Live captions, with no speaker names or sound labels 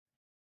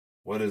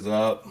What is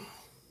up?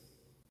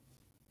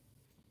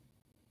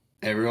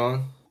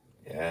 Everyone,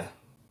 Yeah,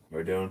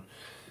 we're doing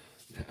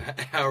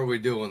how are we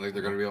doing? Like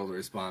they're gonna be able to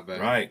respond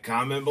back. right.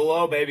 Comment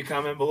below, baby.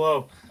 Comment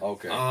below.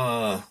 Okay.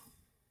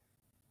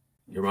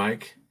 Your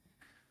mic.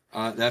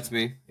 That's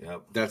me.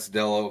 Yep. That's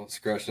Dello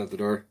scratching at the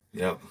door.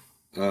 Yep.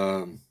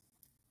 Um,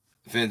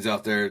 Finn's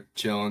out there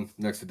chilling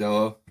next to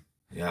Dello.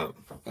 Yep.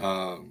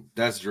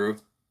 That's Drew.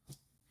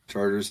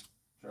 Chargers.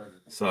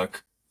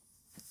 Suck.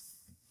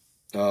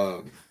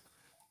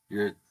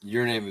 Your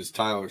name is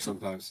Tyler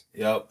sometimes.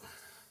 Yep.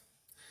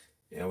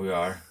 Yeah, we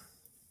are.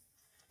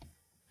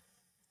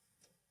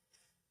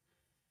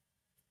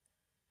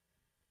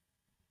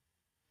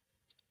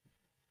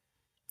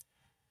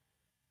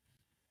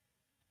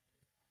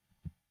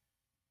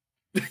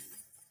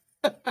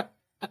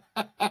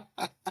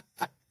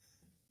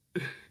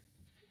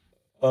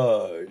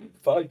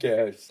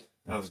 Podcast.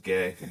 That was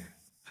gay.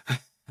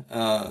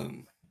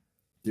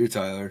 You're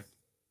Tyler.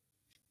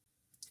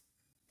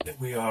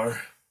 We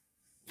are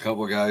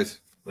Couple guys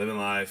living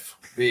life.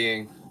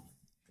 being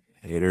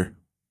Hater.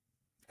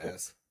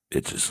 ass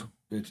Bitches.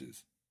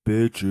 bitches.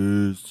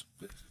 Bitches.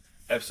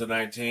 Episode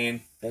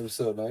 19.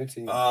 Episode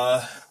 19.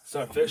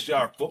 So officially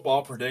our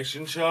football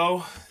prediction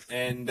show,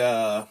 and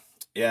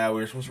yeah,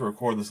 we were supposed to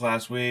record this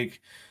last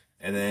week,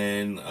 and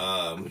then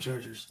The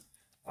Chargers.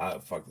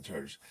 fuck the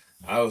Chargers.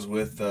 I was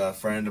with a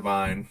friend of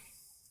mine,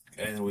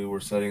 and we were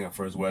setting up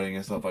for his wedding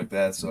and stuff like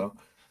that. So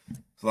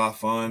it's a lot of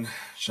fun.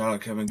 Shout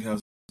out Kevin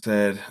Cousins,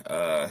 said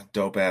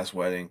dope ass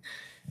wedding,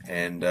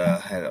 and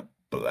had a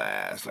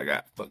blast. I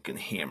got fucking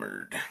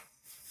hammered.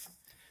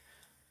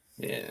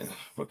 Yeah,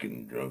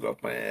 fucking drunk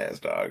off my ass,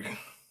 dog.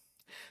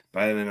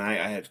 By the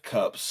night, I had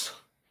cups,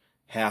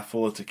 half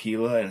full of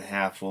tequila and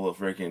half full of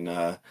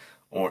freaking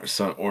orange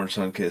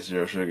sun kiss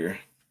zero sugar.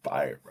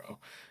 Fire, bro.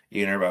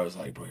 Even everybody was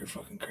like, "Bro, you're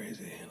fucking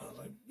crazy," and I was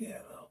like, "Yeah,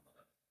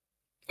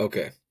 no."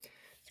 Okay.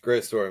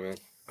 Great story, man.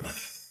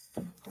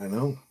 I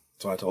know.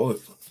 So I told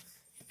it.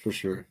 For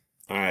sure.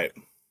 All right,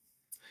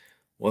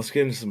 let's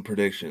get into some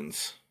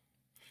predictions,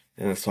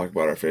 and let's talk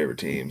about our favorite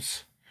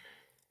teams.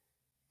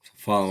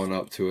 Following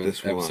up to an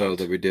This will episode not.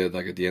 that we did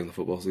like at the end of the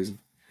football season.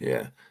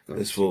 Yeah,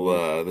 this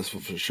will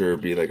for sure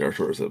be like our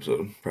shortest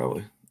episode,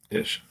 probably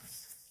ish,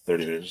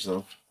 30 minutes or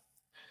so.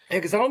 Yeah,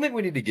 because I don't think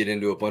we need to get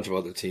into a bunch of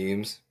other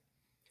teams.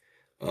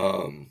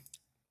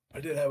 I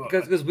did have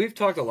Because we've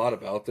talked a lot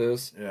about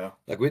this. yeah.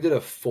 Like we did a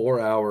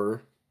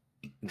 4-hour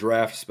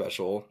draft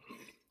special.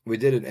 We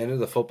did an end of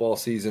the football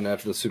season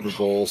after the Super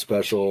Bowl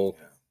special.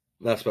 Yeah.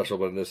 Not special,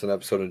 but just an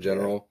episode in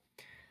general.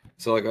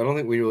 So like I don't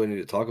think we really need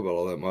to talk about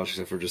all that much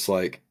except for just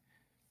like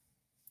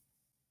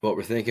what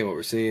we're thinking, what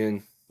we're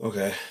seeing.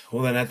 Okay.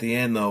 Well, then at the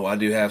end, though, I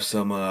do have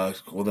some. Well,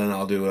 then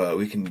I'll do.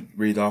 We can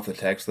read off the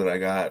text that I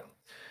got,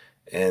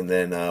 and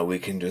then we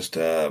can just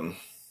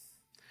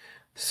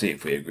see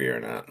if we agree or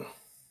not.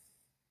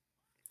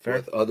 Fair.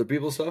 With other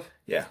people's stuff.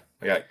 Yeah,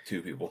 I got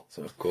two people,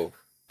 so Cool.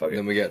 fuck it.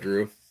 Then we got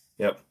Drew.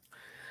 Yep.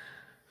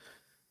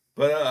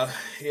 But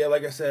yeah,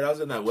 like I said, I was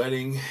in that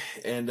wedding,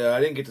 and I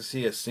didn't get to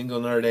see a single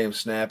Notre Dame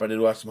snap. I did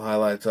watch some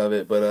highlights of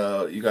it,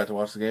 but you got to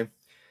watch the game.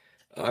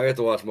 I got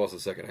to watch most of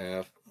the second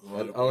half.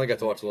 I only got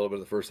to watch a little bit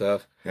of the first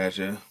half.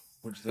 Gotcha.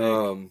 What'd you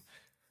think?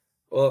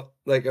 Well,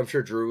 like I'm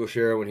sure Drew will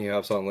share when he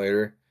hops on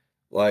later.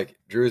 Like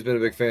Drew's been a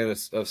big fan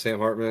of Sam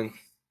Hartman.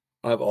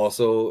 I've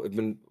also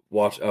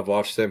I've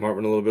watched Sam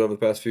Hartman a little bit over the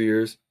past few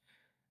years,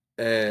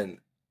 and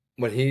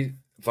when he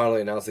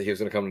finally announced that he was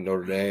going to come to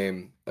Notre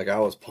Dame, like I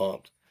was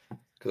pumped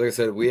because, like I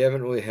said, we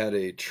haven't really had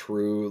a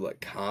true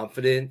like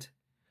confident,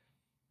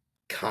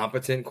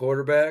 competent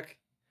quarterback.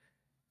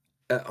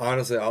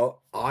 Honestly,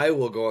 I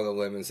will go on the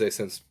limb and say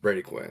since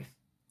Brady Quinn.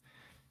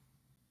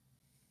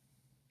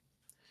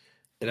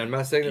 And I'm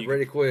not saying that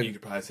Brady You Quinn,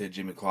 could probably say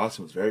Jimmy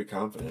Clausen was very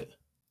confident.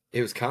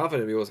 he was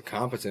confident, but he wasn't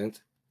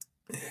competent.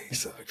 Yeah, he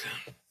sucked.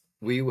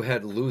 We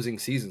had losing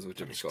seasons with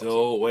Jimmy Clausen.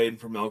 Still waiting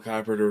for Mel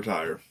Kiper to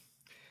retire.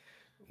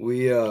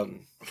 We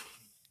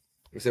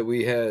said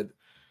we had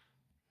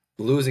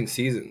losing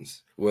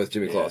seasons with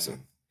Jimmy Yeah.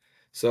 Clausen.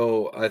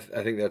 So I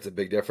think that's a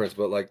big difference.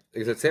 But like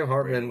I said, Sam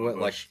Hartman Brandon went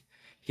Bush.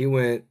 he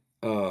went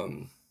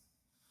I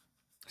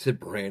said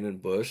Brandon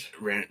Bush.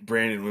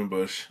 Brandon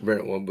Wimbush.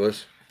 Brandon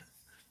Wimbush.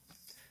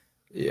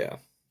 Yeah.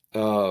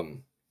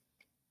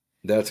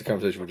 That's a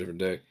conversation for a different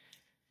day.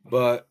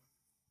 But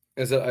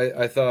I said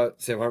I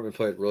thought Sam Hartman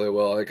played really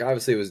well. Like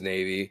obviously it was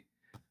Navy,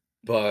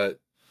 but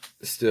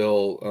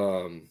still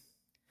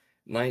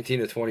 19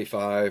 to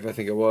 25, I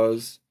think it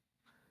was.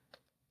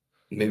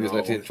 Maybe it was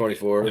 19 to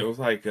 24. It was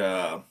like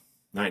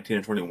 19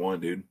 and 21,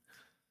 dude.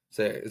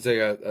 I was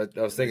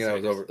thinking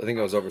I think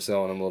I was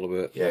overselling him a little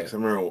bit. Yeah, because I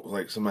remember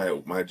like somebody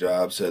at my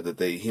job said that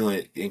he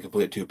only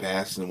incompleted 2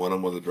 passes and one of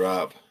them was a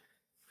drop.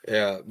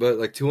 Yeah, but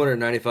like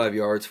 295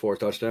 yards, 4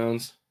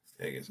 touchdowns.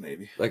 Yeah, against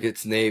Navy. Like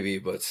it's Navy,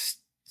 but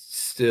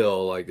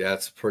still, like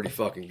that's pretty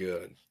fucking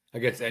good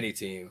against any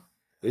team.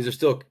 These are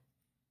still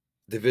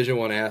Division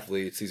I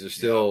athletes. These are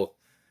still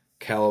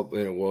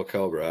world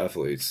caliber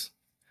athletes.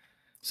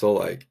 So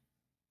like,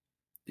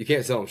 you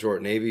can't sell them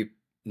short.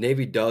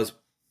 Navy does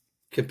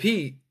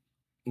compete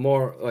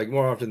more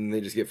often than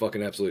they just get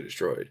fucking absolutely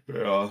destroyed.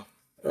 Yeah.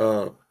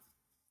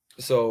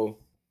 So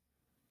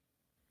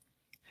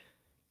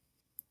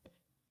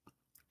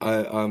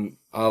I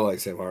like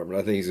Sam Hartman.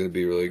 I think he's going to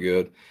be really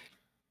good.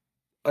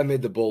 I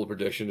made the bold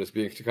prediction, just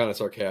being kind of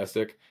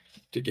sarcastic,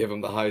 to give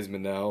him the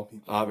Heisman now.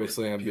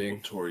 Obviously, I'm People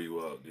being, tore you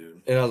up,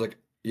 dude. and I was like,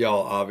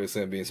 y'all,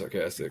 obviously, I'm being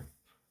sarcastic.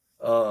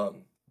 But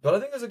I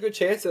think there's a good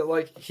chance that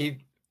like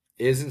he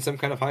is in some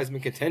kind of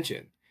Heisman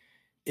contention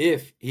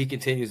if he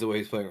continues the way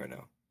he's playing right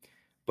now.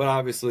 But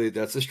obviously,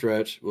 that's a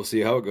stretch. We'll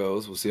see how it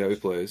goes. We'll see how he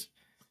plays.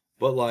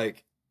 But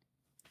like,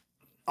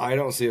 I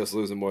don't see us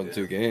losing more than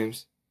 2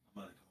 games.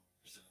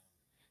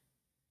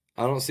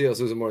 I don't see us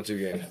losing more than 2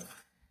 games.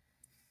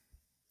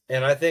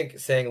 And I think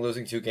saying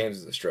losing 2 games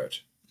is a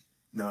stretch.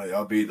 No,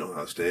 y'all beating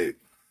Ohio State.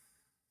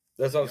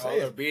 That's what I'm Y'all are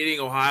saying. beating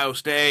Ohio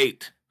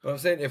State. But I'm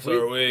saying if So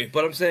are we, we.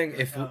 but I'm saying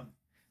if,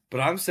 but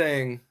I'm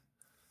saying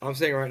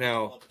right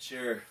now.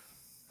 Chair.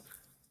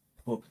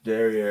 Pull the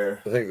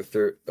derriere. I think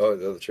the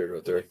other chair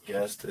right there.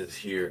 Guest is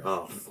here.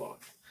 Oh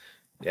fuck.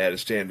 Yeah,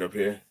 just stand up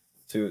here.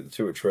 Two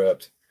are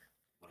trapped.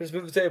 Just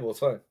move the table. It's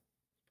fine.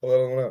 Pull that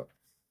other one out.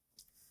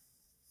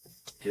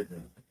 Get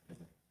them.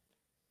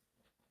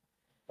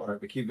 All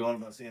right, we keep going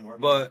about seeing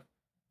Hartman. But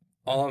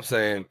all I'm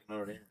saying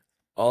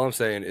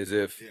is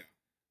if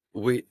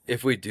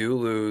we do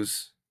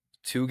lose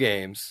 2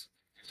 games,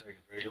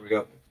 Here we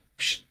go.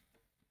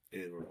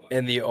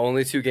 and the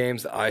only 2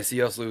 games that I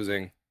see us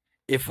losing,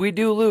 if we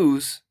do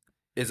lose,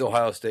 is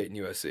Ohio State and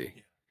USC.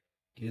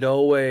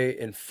 No way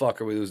in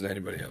fuck are we losing to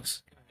anybody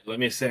else. Let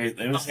me say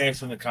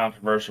something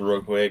controversial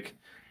real quick,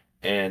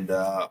 and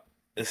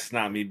this is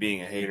not me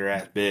being a hater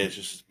ass bitch.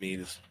 This is me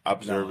just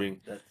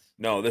observing.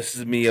 No, this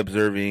is me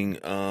observing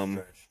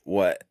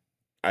what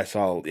I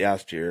saw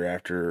last year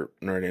after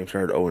Notre Dame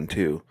started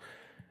 0-2.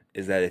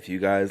 Is that if you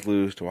guys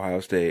lose to Ohio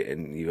State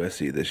and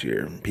USC this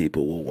year,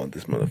 people will want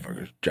this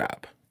motherfucker's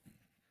job.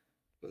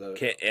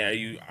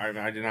 Am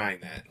I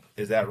denying that?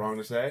 Is that wrong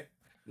to say?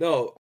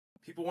 No.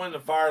 People wanted to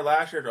fire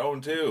last year to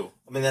 0-2.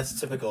 I mean, that's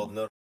typical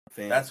Notre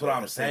Dame. That's what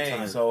I'm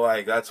saying. So,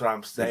 like, that's what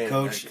I'm saying. The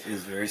coach like,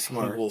 is very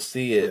smart. People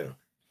see it. Yeah.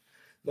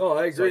 No,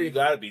 I agree. So you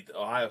got to beat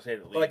Ohio State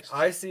at least. Like,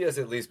 I see us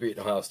at least beating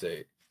Ohio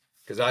State.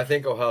 Because I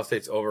think Ohio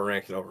State's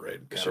overranked and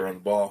overrated. Got to run the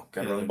ball.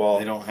 Got to Yeah, run the ball.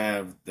 They don't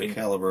have the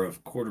caliber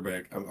of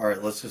quarterback. All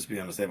right, let's just be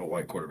honest. They have a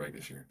white quarterback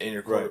this year. And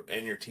your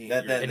and your team.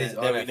 That and he's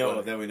we know unathletic.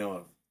 of. That we know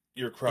of.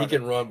 Your crowd. He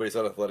can run, but he's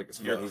unathletic as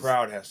fuck. Your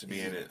crowd has to be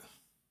in it.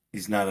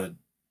 He's not a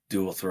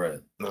dual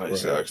threat. No, he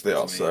sucks. They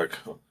all suck.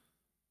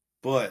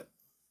 But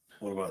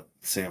what about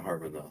Sam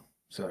Hartman though?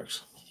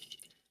 Sucks.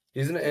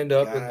 He's going to end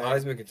up in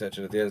Heisman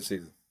contention at the end of the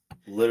season.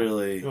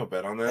 Literally. You want to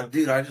bet on that?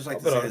 Dude, I just like I'll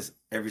to bet say on this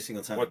every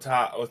single time.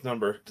 What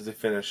number does it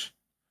finish?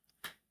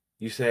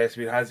 You say it has to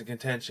be Heisman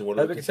contention. What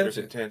do we consider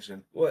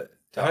contention? What?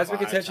 Top Heisman 5,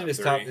 contention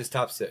top is 3.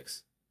 top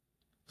 6.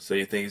 So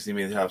you think he's going to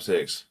be in the top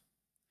 6?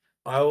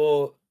 I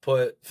will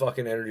put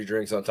fucking energy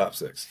drinks on top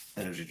 6.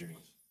 Energy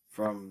drinks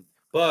from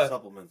But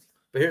supplements.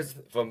 But here's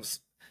from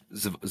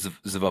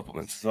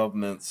Zavuplements.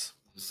 Supplements.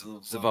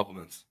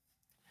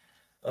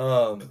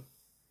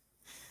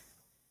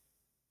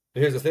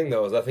 Here's the thing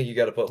though, is I think you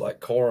got to put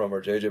like Corum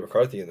or JJ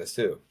McCarthy in this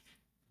too.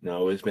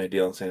 No, we just made a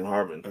deal on Sam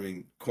Hartman. I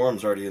mean,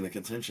 Corum's already in the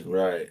contention,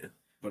 Right.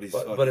 But he's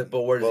But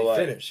where does he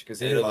finish? Because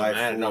he It doesn't didn't.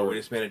 matter. No, we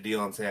just made a deal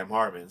on Sam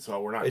Hartman,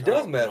 so we're not. It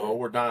does matter. No,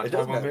 we're not It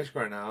does talking about matter.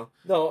 Michigan right now.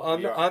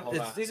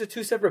 No, these are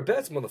 2 separate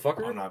bets,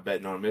 motherfucker. I'm not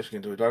betting on Michigan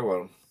until we talk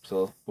about him.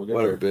 So we'll get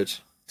Whatever, there.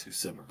 bitch. 2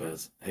 separate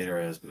bets. Hater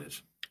ass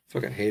bitch.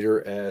 Fucking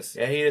hater ass.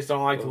 Yeah, he just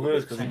don't like to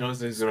lose because he knows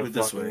he's gonna Put it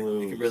this fucking way.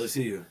 lose. He can barely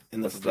see you.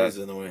 And the That's-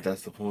 Febreze in the way.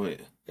 That's the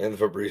point. And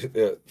Febreze.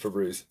 Yeah,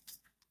 Febreze.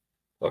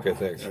 Okay,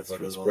 thanks. That's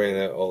Fucking really spraying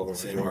that all over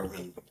Sam my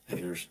Hartman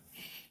haters.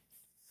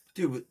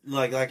 Dude, but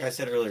like I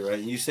said earlier, right?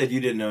 You said you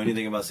didn't know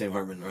anything about Sam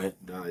Hartman, right?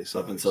 No, he Up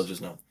sucks. until just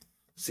now.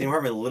 Sam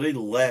Hartman literally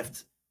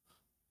left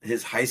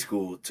his high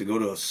school to go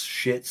to a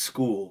shit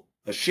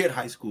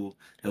high school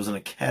that was an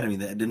academy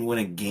that didn't win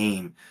a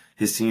game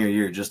his senior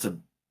year just to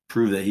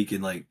prove that he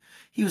can, like,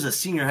 he was a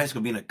senior in high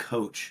school being a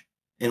coach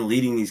and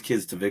leading these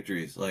kids to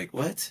victories. Like,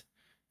 what?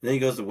 And then he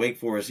goes to Wake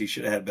Forest. He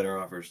should have had better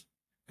offers.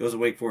 Goes to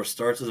Wake Forest,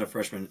 starts as a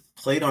freshman,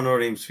 played on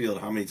Notre Dame's field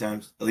how many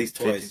times? At least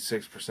twice.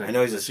 56%. I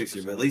know he's a 6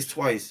 year, but at least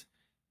twice.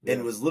 Yeah.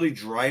 And was literally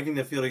driving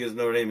the field against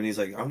Notre Dame, and he's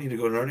like, I need to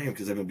go to Notre Dame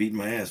because I've been beating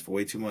my ass for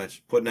way too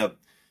much. Putting up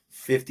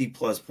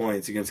 50-plus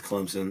points against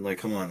Clemson. Like,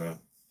 come on, man.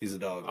 He's a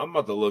dog. I'm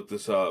about to look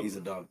this up. He's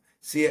a dog.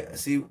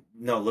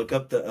 Look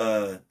up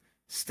the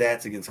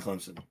stats against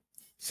Clemson.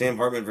 Sam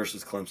Hartman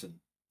versus Clemson.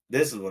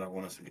 This is what I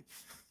want to see.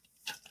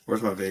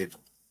 Where's my vape?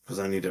 Because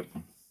I need to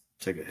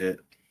take a hit.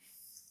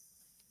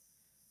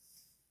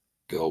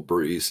 Go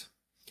Breeze.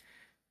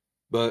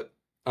 But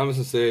I'm just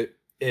gonna say,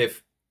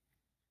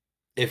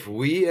 if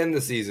we end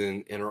the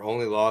season and our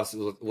only loss,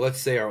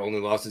 let's say our only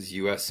loss is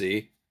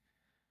USC,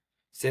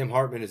 Sam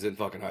Hartman is in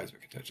fucking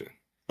Heisman contention.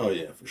 Oh,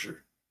 yeah, for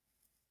sure.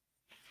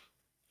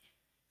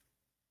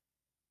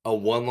 A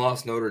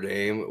 1-loss Notre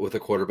Dame with a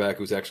quarterback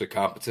who's actually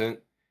competent,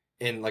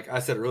 and like I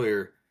said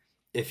earlier,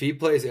 if he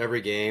plays every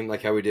game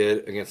like how we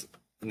did against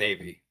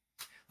Navy,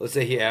 let's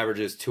say he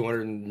averages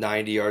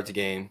 290 yards a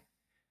game,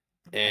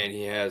 and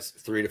he has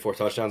 3 to 4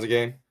 touchdowns a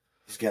game.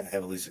 He's got to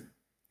have at least a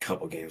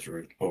couple games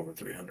where over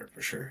 300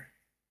 for sure.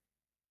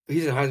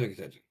 He's in Heisman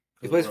contention.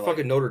 He plays for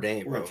fucking Notre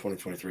Dame, We're bro. in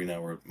 2023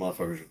 now where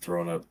motherfuckers are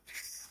throwing up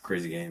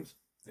crazy games.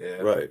 Yeah.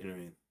 Right. You know what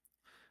I mean?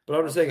 But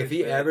I'm just saying, if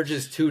he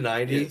averages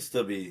 290, It'd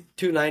still be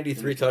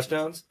 293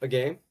 touchdowns a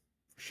game,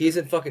 he's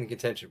in fucking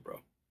contention, bro.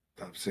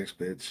 Top 6,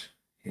 bitch.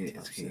 He's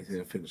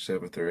gonna finish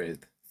 7th or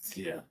 8th.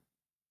 yeah.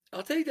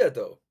 I'll take that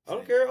though. I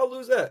don't care. I'll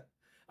lose that.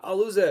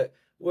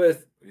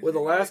 With the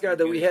last guy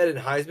that we had in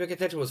Heisman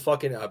contention was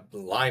fucking a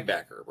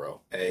linebacker,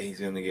 bro. Hey, he's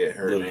gonna get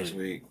hurt Literally. next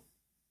week.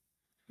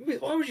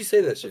 Why would you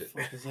say that What shit?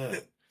 the fuck is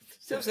that?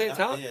 See what I'm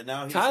saying?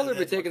 Now he's- Tyler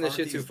been taking this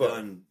shit too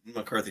far.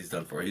 McCarthy's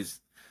done for. He's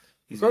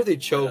McCarthy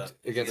choked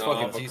against No,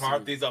 fucking TCU.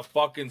 McCarthy's a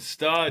fucking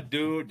stud,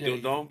 dude. Yeah,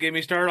 Dude, don't get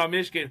me started on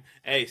Michigan.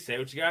 Hey, say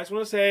what you guys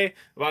want to say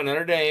about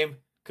Notre Dame,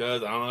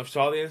 because I don't know if you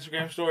saw the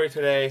Instagram story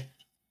today.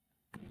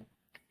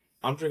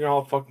 I'm drinking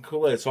all the fucking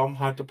Kool-Aid, so I'm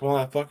hyped up on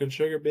that fucking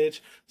sugar,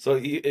 bitch. So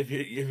if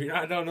you're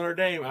not know Notre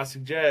Dame, I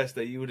suggest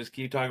that you would just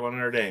keep talking about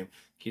Notre Dame.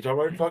 Keep talking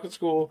about your fucking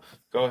school.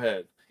 Go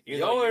ahead.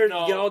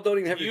 Y'all don't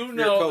even have your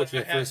coach in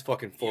the first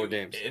fucking 4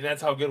 games. And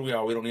that's how good we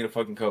are. We don't need a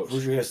fucking coach.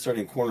 Who's your guys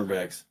starting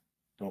cornerbacks?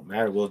 Don't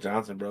matter. Will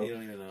Johnson, bro. You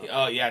don't even know.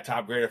 Oh, yeah,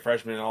 top graded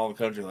freshman in all the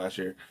country last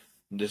year.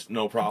 Just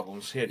no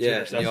problems. Hit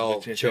Yeah, interceptions, and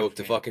y'all hit choked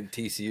to touchdowns. fucking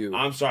TCU.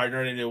 I'm sorry,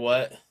 Notre Dame did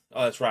what?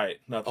 Oh, that's right.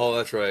 Nothing. Oh,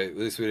 that's right. At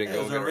least we didn't It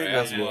go was and a get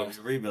our ass rebuilding. It whooped. was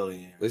a rebuilding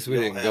year. At least we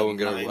didn't go and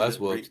get our ass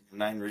whooped.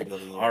 9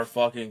 rebuilding years. Our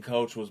fucking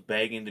coach was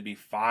begging to be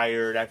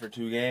fired after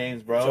 2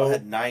 games, bro. Joe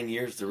had 9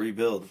 years to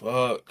rebuild.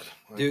 Fuck.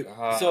 My Dude,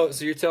 God.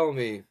 so you're telling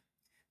me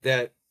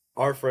that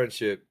our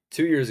friendship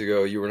 2 years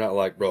ago, you were not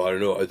like, bro, I don't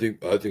know. I think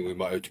we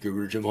might have to get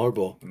rid of Jim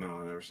Harbaugh. No,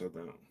 I never said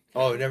that.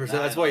 Oh, never said.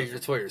 Nah, That's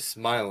why you're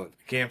smiling.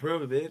 Can't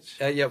prove it,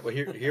 bitch. Yeah, but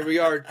here we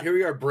are. Here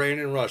we are,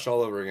 Brandon Rush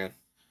all over again.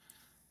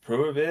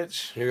 Prove it,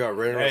 bitch. Here we are,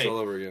 Brandon Rush Hey. all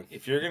over again.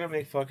 If you're gonna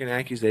make fucking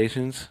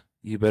accusations,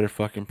 you better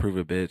fucking prove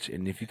it, bitch.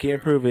 And if you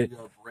can't prove it, Here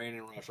we are,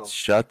 Brandon Rush all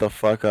shut the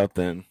fuck up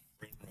then.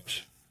 Brandon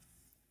Rush.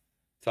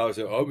 Tyler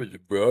said, I'm a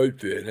Bride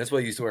fan. That's why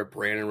I used to wear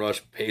Brandon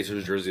Rush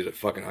Pacers jersey to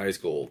fucking high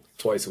school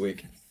twice a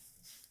week.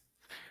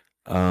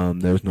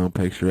 There was no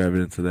picture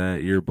evidence of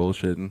that. You're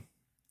bullshitting.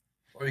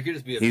 Or you could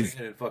just be a He's-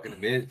 fan and fucking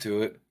admit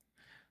to it.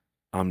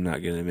 I'm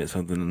not gonna admit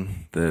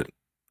something that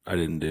I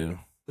didn't do.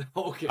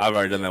 Okay. I've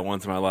already done that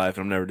once in my life,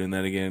 and I'm never doing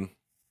that again.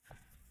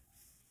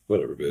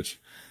 Whatever, bitch.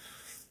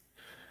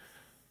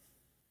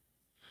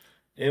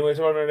 Anyways,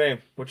 about Notre Dame,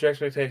 what's your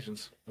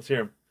expectations? Let's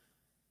hear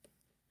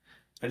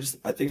them.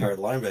 I think our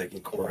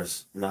linebacking core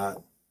is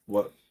not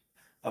what.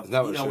 It's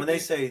not what You it know, should when they be.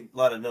 say, a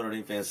lot of Notre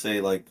Dame fans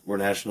say, like, we're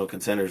national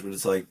contenders, but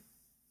it's like,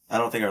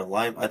 I think our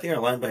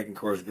linebacking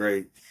core is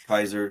great.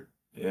 Kaiser,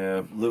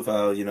 Yeah,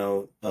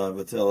 Lufau,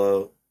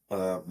 Vitello,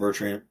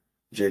 Bertrand,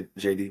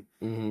 JD.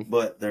 Mm-hmm.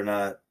 But they're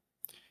not.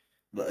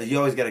 You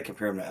always got to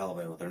compare them to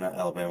Alabama. They're not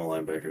Alabama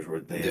linebackers where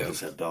they Yeah.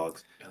 just have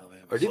dogs.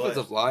 Our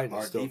defensive line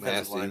Our is still defensive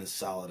nasty. line is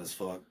solid as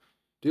fuck.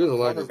 Defensive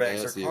line is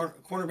Cornerbacks nasty.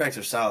 cornerbacks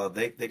are solid.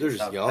 They They're can just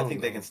stop. young, I think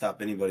they though. can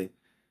stop anybody.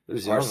 They're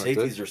just Our young, aren't they?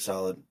 safeties are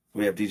solid.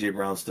 We have DJ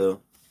Brown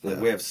still. Like,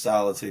 Yeah. we have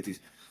solid safeties,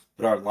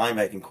 but our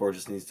linebacking core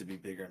just needs to be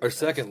bigger. Our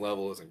second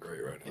level isn't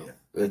great right now. Yeah.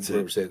 Let's That's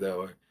it. say it that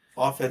way.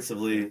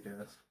 Offensively,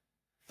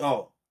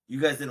 oh, you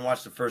guys didn't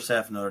watch the first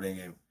half of Notre Dame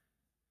game.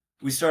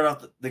 We start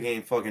off the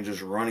game fucking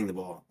just running the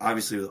ball.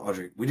 Obviously with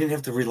Audrey, we didn't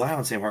have to rely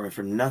on Sam Hartman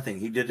for nothing.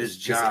 He did his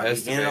Just job. He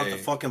estimate. handed out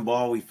the fucking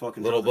ball. We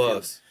fucking Little drove the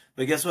field. bus.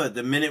 But guess what?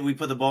 The minute we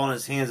put the ball in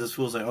his hands, this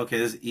fool's like, okay,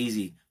 this is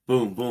easy.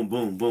 Boom, boom,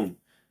 boom, boom.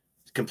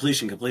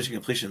 Completion.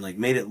 Like,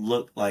 made it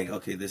look like,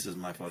 okay, this is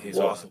my fucking he's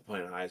ball. also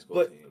playing a high school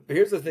But team.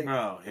 here's the thing.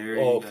 Bro, here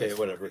Oh, you okay, guys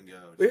whatever. fucking go.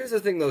 But here's the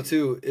thing, though,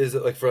 too, is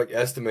that, like, for like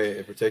Estimate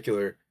in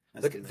particular.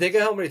 That's Like, good. think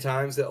of how many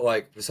times that,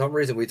 like, for some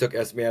reason we took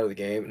Estimate out of the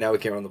game. Now we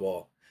can't run the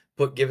ball.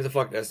 Give it the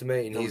fucking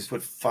Estimate, and No, we he's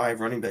put 5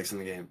 running backs in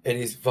the game.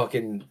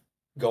 fucking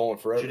going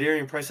forever.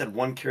 Jadarian Price had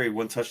 1 carry,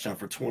 1 touchdown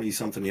for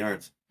 20-something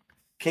yards.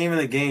 Came in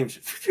the game,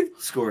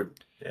 scored.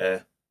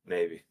 Yeah,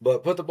 maybe.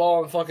 But put the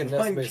ball in fucking 1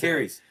 Estimate's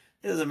carries.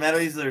 It doesn't matter.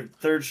 He's their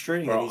third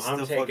string, and Bro, he's I'm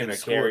still taking fucking a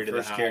scored carry to the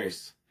first carry.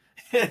 house.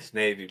 It's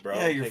Navy, bro.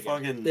 Yeah, I'm you're taking-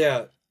 fucking.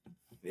 Yeah,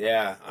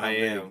 Yeah, I Oh,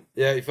 am.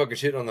 yeah, you fucking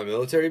shit on the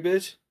military,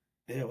 bitch.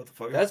 Yeah, what the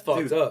fuck? That's fucked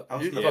Dude, up. I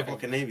was You're in the fucking-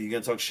 fucking Navy. You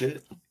gonna talk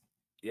shit?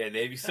 Yeah,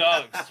 Navy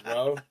sucks,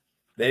 bro.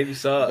 Navy I'm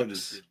sucks.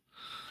 just.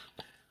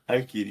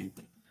 I'm kidding.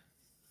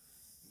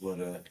 But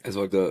That's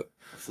fucked up.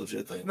 it's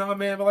legit thing. No,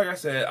 man, but like I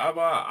said,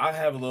 I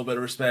have a little bit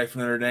of respect for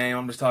Notre Dame.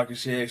 I'm just talking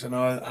shit 'cause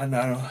I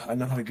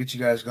know how to get you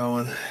guys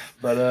going.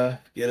 But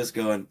Get us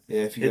going.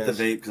 yeah, if you Hit guys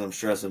the vape because I'm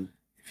stressing.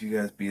 if you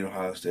guys beat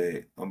Ohio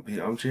State, I'm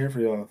cheering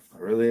for y'all. I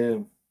really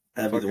am.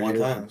 That'd be the Fucking one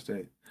hate time. Ohio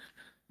State.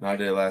 No, I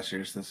did it last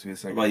year, so this will be the What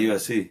second. about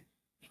USC?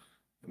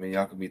 I mean,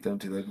 y'all can beat them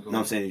too. They can go. No,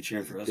 I'm saying you're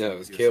cheering for us. Yeah, it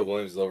was Caleb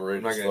Williams is I'm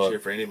overrated. not as gonna fuck. cheer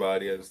for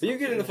anybody. I just Will you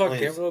get in the fucking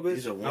camera a little bit?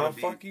 He's a no, wannabe.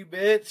 fuck you,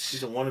 bitch.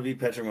 He's a wannabe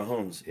Patrick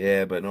Mahomes.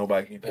 Yeah, but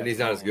nobody can. And he's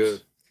not as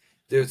good.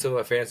 Dude, so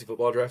my fantasy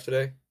football draft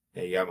today?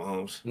 Yeah, you got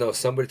Mahomes. No,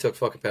 somebody took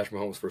fucking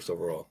Patrick Mahomes first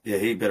overall. Yeah,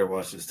 he better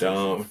watch this.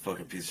 Dumb.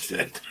 Fucking piece of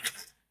shit.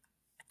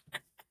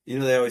 You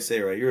know they always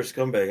say, right? You're a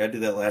scumbag. I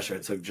did that last year.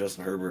 I took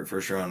Justin Herbert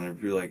first round,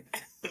 and you're like,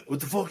 "What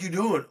the fuck you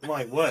doing?" I'm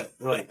like, "What?"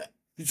 They're like,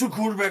 "You took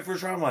quarterback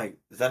first round." I'm like,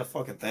 "Is that a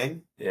fucking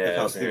thing?" Yeah, Look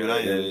how stupid I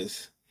am. it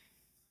is.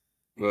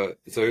 But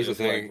so here's the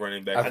thing.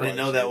 Running back I didn't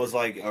know that was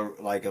like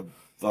a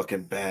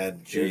fucking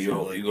bad Yeah,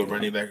 juju. you go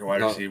running back or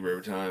wide No. receiver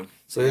every time.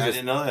 So I here's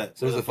didn't know that.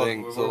 So here's Where the fuck-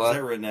 thing. Where So was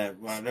that written at?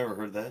 Well, I've never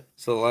heard that.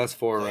 the last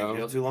 4 Like, jail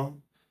rounds. too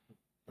long?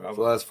 So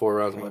the last 4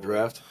 rounds of my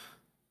draft,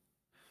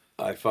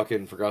 I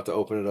fucking forgot to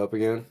open it up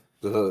again.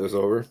 I thought it was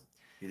over.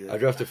 You did. I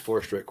drafted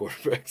 4 straight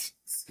quarterbacks: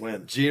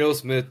 When? Geno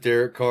Smith,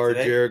 Derek Carr,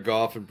 Today? Jared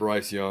Goff, and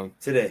Bryce Young.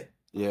 Today.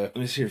 Yeah, Let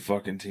me see your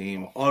fucking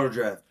team. Auto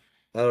draft.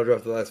 I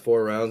drafted the last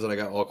 4 rounds, and I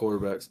got all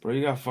quarterbacks. Bro,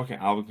 you got fucking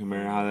Alvin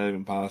Kamara. How that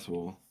even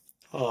possible?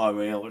 Oh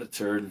man, what a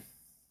turd.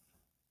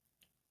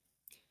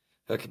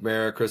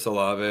 Kamara, Chris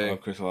Olave. Oh,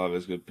 Chris Olave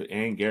is good.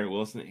 And Garrett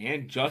Wilson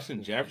and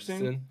Justin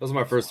Jefferson. Those are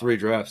my first 3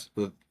 drafts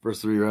for the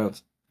first 3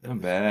 rounds. Not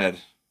bad.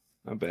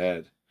 Not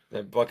bad.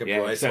 And fucking Yeah,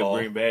 Bryce except Hall.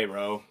 Green Bay,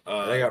 bro.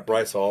 And I got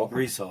Bryce Hall.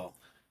 Brees Hall.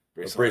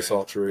 Bryce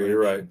Hall, true. You're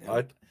right.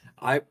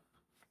 I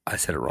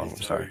said it wrong.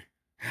 I'm sorry.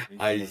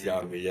 I just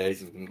got me.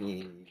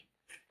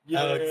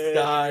 Yeah, Alex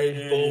Stein,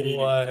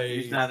 boy.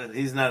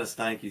 He's not a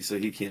stanky, so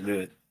he can't do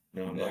it.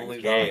 No, I'm Yeah, not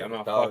only gay. dog. I'm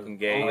not Dog. fucking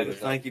gay. Only the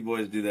stanky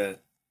boys do that.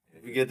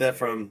 We get that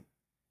from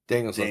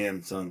Danielson.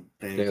 Dan, son.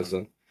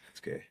 Danielson. It's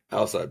gay.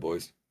 Outside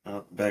boys.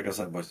 Back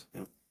outside boys.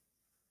 Yep.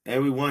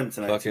 And we won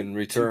tonight. Fucking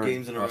return. 2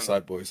 games in a row.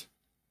 Outside boys.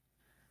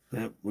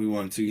 Yep, we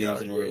won 2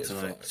 games in a row Yeah,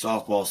 tonight. fuck.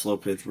 Softball, slow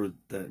pitch, we're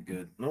that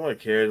good. Nobody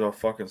cares. I'll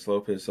fucking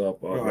slow piss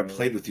up. Bro, I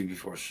played with you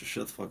before.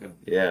 Shut the fuck up.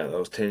 Yeah, that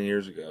was 10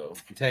 years ago.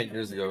 10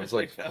 years ago. It's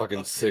like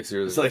fucking 6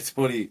 years It's ago. like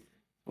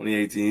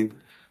 2018.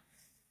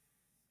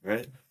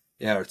 Right?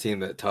 Yeah, our team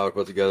that Tyler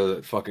put together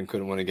that fucking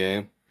couldn't win a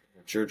game.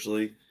 Church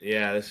League.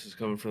 Yeah, this is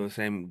coming from the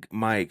same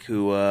Mike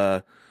who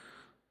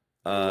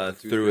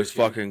threw his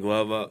game. fucking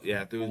glove up.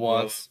 Yeah, threw his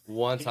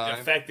One glove. time.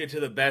 Affected to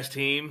the best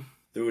team.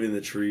 Threw it in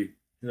the tree.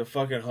 The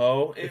fucking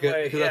hoe.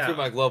 Anyway, Because I threw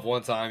my glove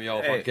one time,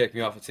 y'all Hey. fucking kicked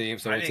me off a team.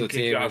 So I I went to didn't the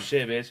kick team. you And off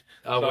shit, bitch.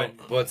 I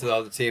went to the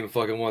other team and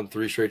fucking won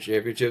 3 straight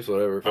championships,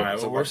 whatever. All right,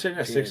 well, we're sitting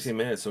at 60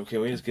 minutes, so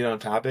can we just get on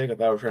topic? I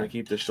thought we were trying to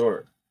keep this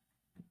short.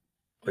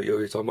 But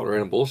you're talking about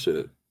random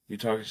bullshit. You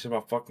talking shit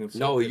about fucking...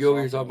 No,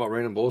 you're talking about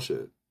random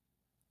bullshit.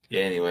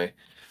 Yeah, anyway.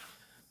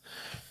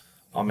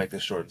 I'll make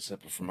this short and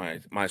simple for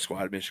my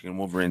squad, Michigan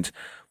Wolverines.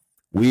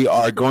 We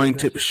are going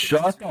to...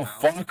 Shut the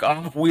fuck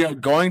up. We are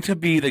going to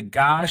be the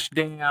gosh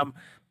damn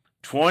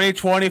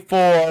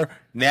 2024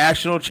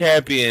 national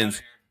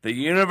champions. The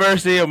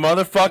University of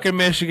motherfucking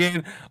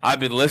Michigan. I've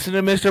been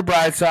listening to Mr.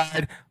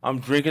 Brightside. I'm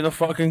drinking the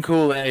fucking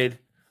Kool-Aid.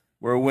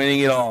 We're winning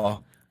it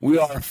all. We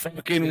are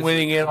fucking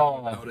winning it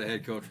all. I would have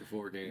head coach for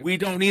 4 games. We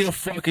don't need a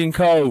fucking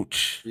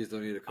coach. You just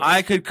don't need a coach.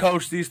 I could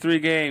coach these 3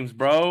 games,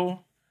 bro.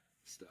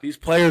 These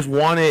players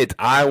want it.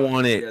 I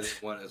want it. Yeah, they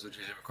won. That's what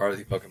J.J.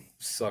 McCarthy fucking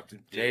sucked.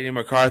 J.D.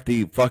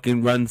 McCarthy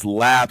fucking runs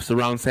laps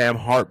around Sam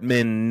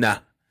Hartman. Yeah,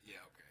 okay.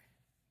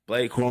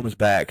 Blake Corum's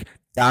back.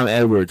 Dom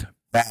Edwards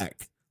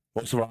back.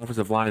 Most of our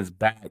offensive line is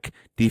back.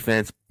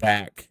 Defense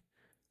back.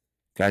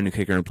 Got a new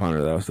kicker and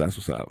punter, though, so that's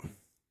what's up.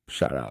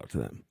 Shout out to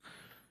them.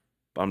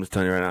 But I'm just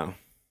telling you right now,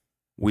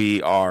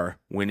 we are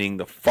winning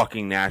the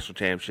fucking national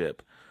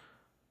championship.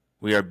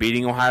 We are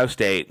beating Ohio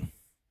State.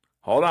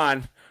 Hold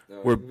on.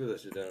 No, We're- move that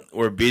shit down.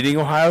 We're beating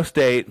Ohio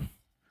State.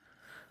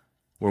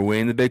 We're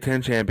winning the Big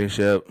Ten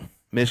championship.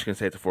 Michigan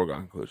State's a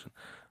foregone conclusion.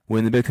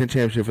 Win the Big Ten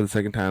championship for the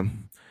second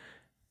time.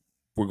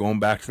 We're going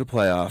back to the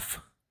playoff.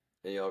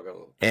 And y'all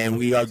gonna... And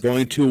we are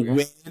going to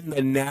win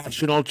the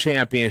national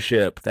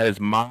championship. That is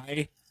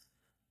my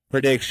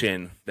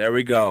prediction. There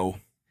we go.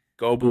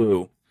 Go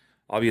blue.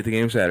 I'll be at the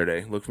game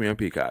Saturday. Look for me on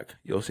Peacock.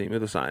 You'll see me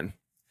with a sign.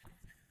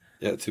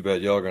 Yeah, too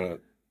bad y'all gonna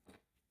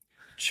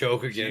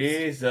choke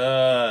against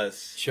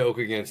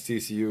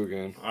TCU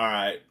again. All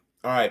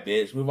right,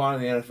 bitch. Move on to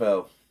the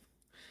NFL.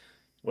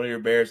 What are your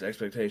Bears'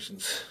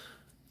 expectations?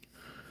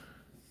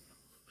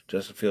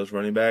 Justin Fields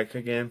running back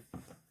again?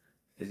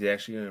 Is he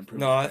actually going to improve?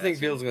 No, I think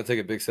Fields is gonna take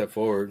a big step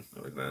forward. I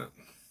like that.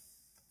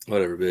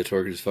 Whatever, bitch.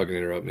 Or just fucking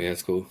interrupt me.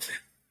 That's cool.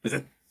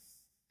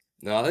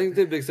 No, I think he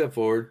did a big step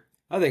forward.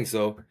 I think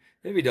so.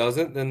 If he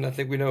doesn't, then I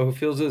think we know who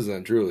Fields is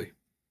then, truly.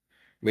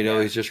 We know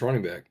he's just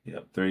running back.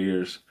 Yep, 3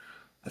 years.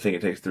 I think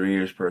it takes 3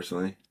 years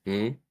personally.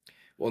 Mm-hmm.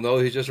 Well, no,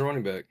 he's just a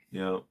running back.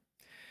 Yep.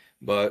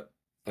 But,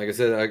 like I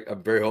said,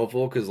 I'm very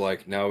hopeful because,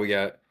 like, now we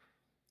got,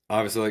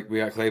 obviously, like, we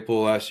got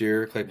Claypool last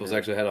year. Claypool's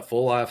actually had a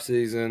full off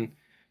season.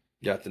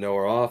 Got to know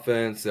our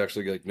offense.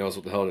 Actually, like, knows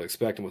what the hell to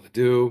expect and what to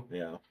do.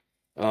 Yeah.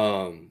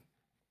 I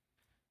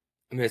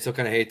mean, I still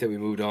kind of hate that we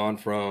moved on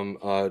from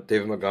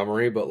David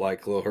Montgomery, but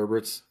like Khalil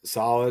Herbert's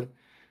solid.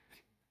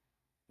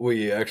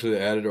 We actually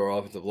added our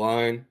offensive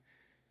line.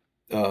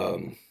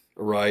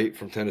 Wright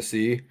from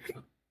Tennessee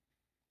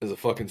is a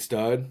fucking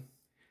stud.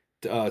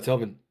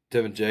 Tevin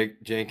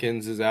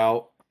Jenkins is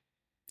out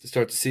to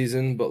start the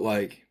season, but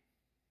like,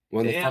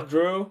 when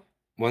Drew.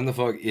 the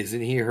fuck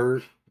isn't he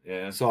hurt?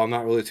 Yeah. So I'm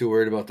not really too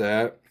worried about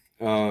that.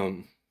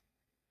 I'm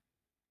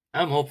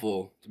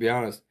hopeful, to be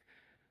honest.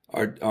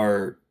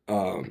 Our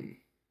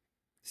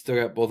Still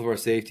got both of our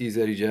safeties,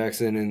 Eddie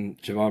Jackson and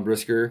Daquan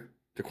Brisker.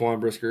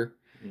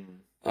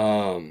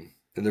 And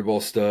they're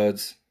both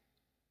studs.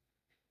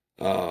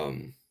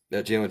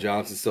 That Jalen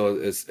Johnson still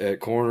is at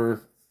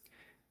corner,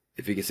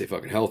 if he can stay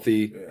fucking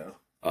healthy. Yeah.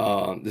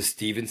 The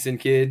Stevenson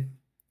kid,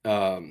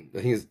 I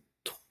think he's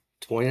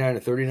 29 or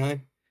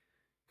 39.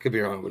 Could be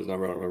wrong with his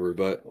number, I don't remember.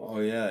 But Oh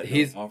yeah,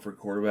 he's offered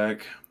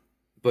quarterback.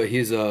 But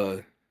he's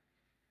a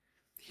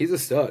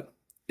stud.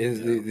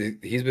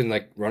 He's been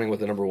like running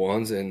with the number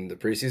ones in the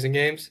preseason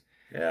games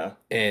Yeah.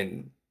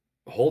 and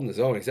holding his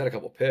own. He's had a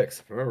couple picks,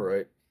 if I remember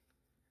right.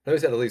 I know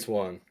he's had at least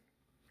one.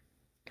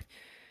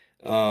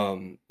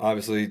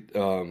 Obviously,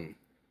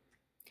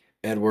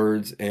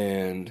 Edwards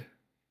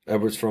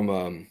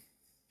from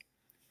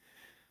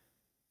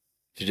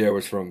TJ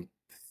Edwards from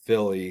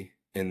Philly,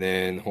 and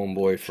then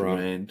homeboy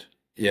from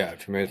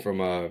Tremaine from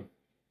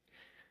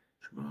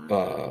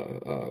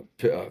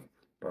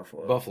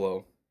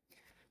Buffalo.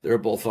 They're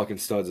both fucking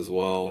studs as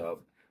well. Yep.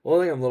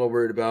 One thing I'm a little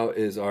worried about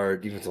is our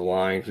defensive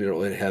line. We don't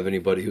really have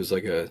anybody who's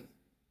like a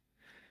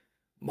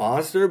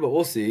monster, but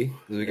we'll see.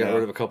 'Cause we got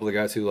rid of a couple of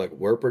guys who like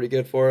were pretty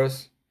good for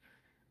us.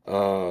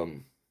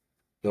 The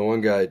one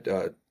guy,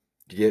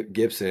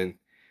 Gibson,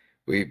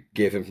 we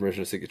gave him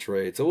permission to seek a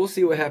trade. So we'll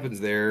see what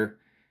happens there.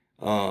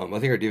 I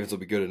think our defense will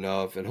be good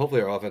enough, and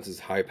hopefully our offense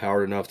is high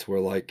powered enough to where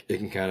like it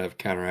can kind of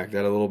counteract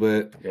that a little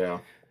bit. Yeah.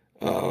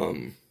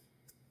 But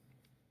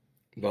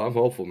I'm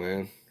hopeful,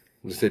 man.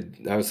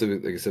 Obviously,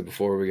 like I said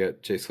before, we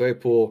got Chase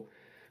Claypool,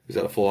 who's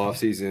had a full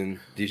offseason.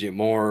 DJ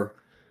Moore,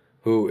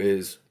 who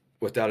is,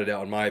 without a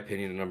doubt, in my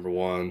opinion, the number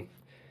one.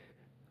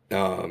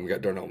 We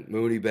got Darnell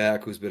Mooney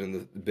back, who's been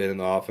in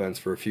the offense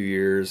for a few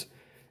years.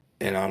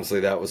 And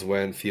honestly, that was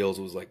when Fields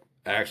was like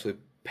actually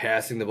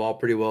passing the ball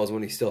pretty well, is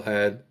when he still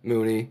had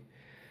Mooney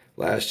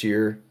last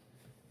year.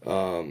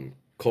 Cole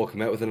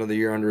Kmet with another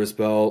year under his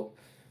belt.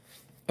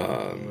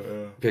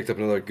 Picked up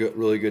another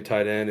really good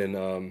tight end,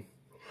 and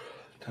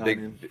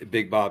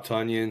Big Bob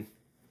Tunyon,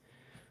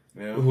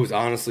 who's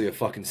honestly a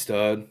fucking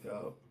stud.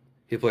 Yep.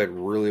 He played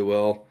really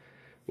well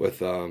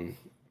with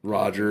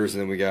Rodgers,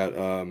 and then we got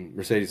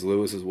Mercedes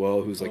Lewis as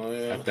well, who's like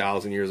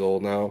 1,000 years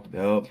old now.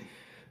 Yep.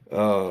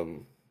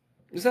 I'm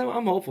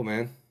hopeful,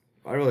 man.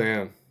 I really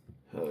am.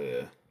 Hell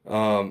yeah.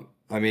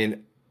 I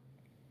mean,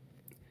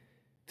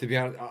 to be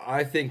honest,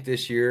 I think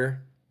this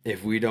year,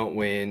 if we don't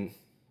win,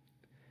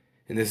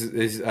 and this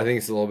is I think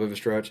it's a little bit of a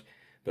stretch,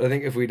 but I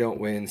think if we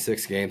don't win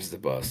 6 games, it's a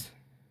bust.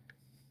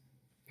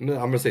 I'm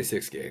gonna say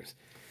 6 games.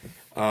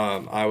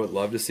 I would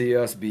love to see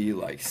us be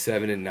like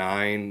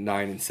 7-9,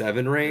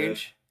 9-7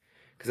 range,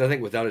 because I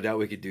think without a doubt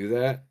we could do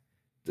that,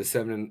 the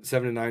 7-9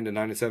 to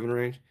 9-7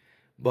 range.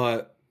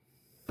 But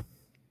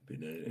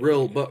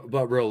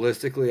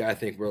realistically, I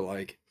think we're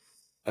like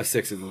a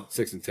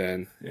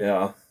 6-10.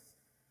 Yeah.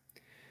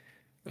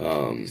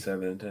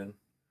 7-10.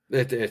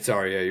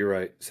 Sorry, yeah, you're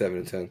right.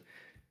 7-10.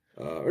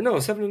 Or no,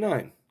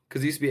 7-9.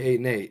 Because it used to be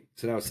 8-8,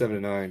 so now it's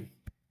 7-9.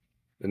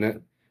 Isn't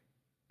it?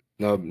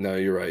 No,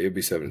 you're right. It'd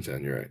be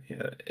 7-10. You're right.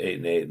 Yeah,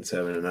 8-8 and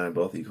 7-9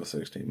 both equal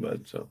 16,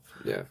 bud. So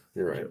yeah,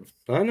 you're right.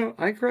 I know.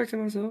 I corrected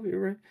myself.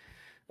 You're right.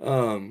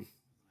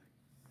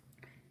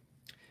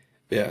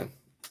 Yeah.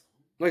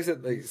 Like I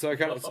said, so I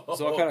kind of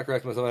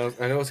correct myself.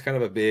 I know it's kind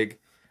of a big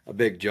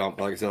jump.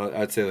 Like I said,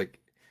 I'd say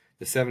like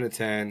the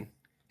 7-10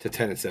 to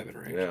 10-7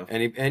 range. Yeah.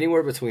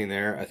 Anywhere between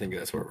there, I think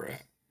that's where we're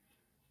at.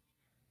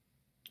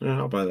 Yeah,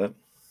 I'll buy that.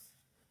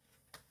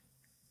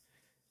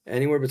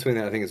 Anywhere between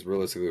that, I think is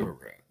realistically where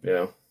we're at.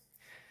 Yeah.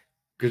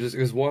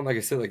 Because one, like I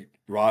said, like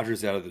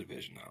Rodgers out of the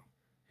division now.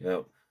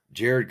 Yep.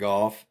 Jared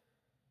Goff.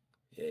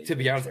 Yeah, to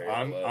be honest,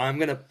 I'm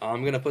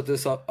gonna put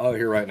this out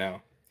here right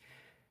now.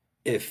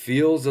 If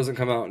Fields doesn't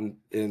come out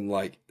and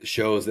like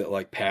shows that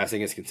like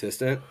passing is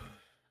consistent,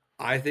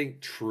 I think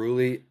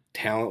truly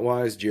talent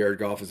wise, Jared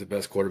Goff is the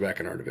best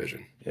quarterback in our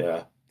division.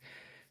 Yeah.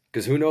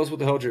 Because who knows what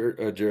the hell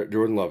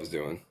Jordan Love is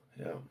doing?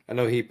 Yeah. I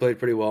know he played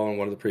pretty well in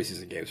one of the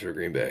preseason games for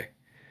Green Bay.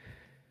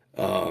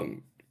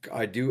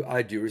 I do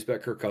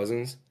respect Kirk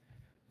Cousins,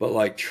 but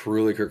like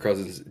truly Kirk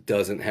Cousins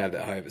doesn't have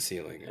that high of a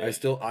ceiling. I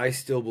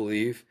still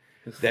believe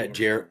that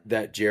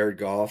Jared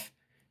Goff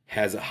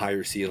has a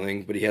higher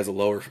ceiling, but he has a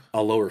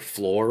lower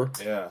floor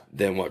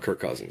than what Kirk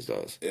Cousins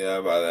does. Yeah,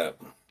 I buy that.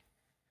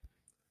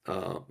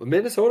 But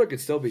Minnesota could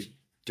still be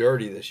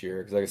dirty this year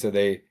because, like I said,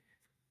 they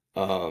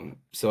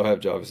still have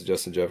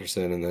Justin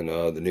Jefferson, and then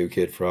the new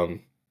kid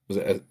from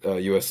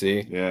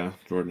USC. Yeah,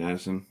 Jordan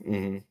Addison.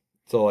 Mm-hmm.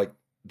 So like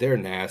they're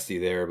nasty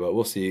there, but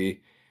we'll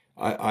see.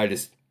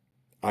 Minnesota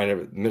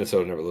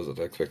never lives up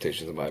to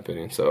expectations in my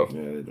opinion. So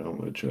yeah, they don't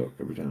want to choke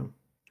every time.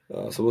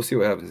 So we'll see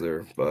what happens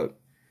there. But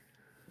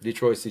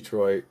Detroit's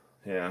Detroit.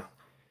 Yeah.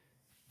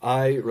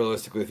 I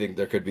realistically think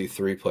there could be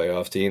 3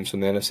 playoff teams from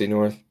the NFC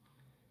North.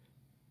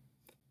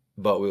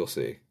 But we'll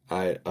see.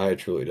 I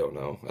truly don't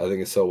know. I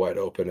think it's so wide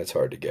open, it's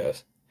hard to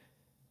guess.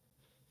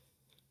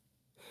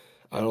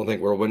 I don't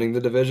think we're winning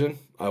the division.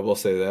 I will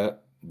say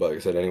that. But like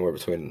I said, anywhere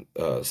between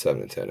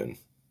 7-10 and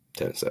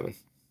 10-7.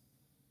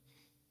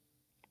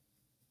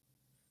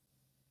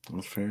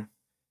 That's fair.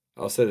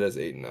 I'll set it as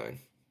 8-9.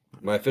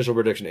 My official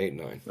prediction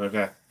 8-9.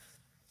 Okay.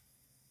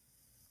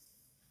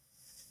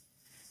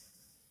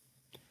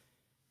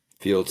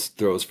 Fields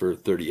throws for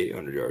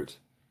 3,800 yards.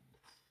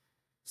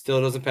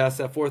 Still doesn't pass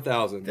that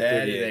 4,000.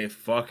 That is a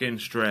fucking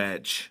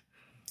stretch.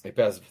 He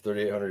passes for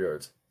 3,800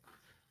 yards.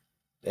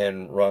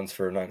 And runs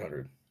for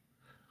 900.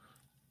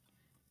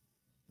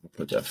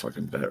 Put that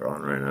fucking bet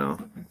on right now.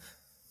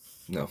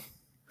 No.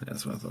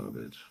 That's what I thought,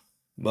 bitch.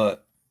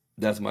 But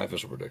that's my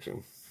official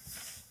prediction.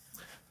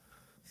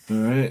 All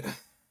right.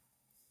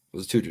 It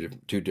was two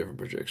different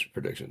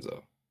predictions,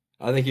 though.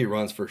 I think he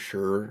runs for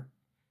sure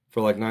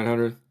for like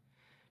 900.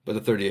 But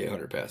the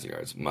 3,800 passing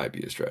yards might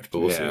be a stretch.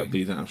 But we'll see.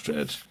 Big time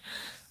stretch.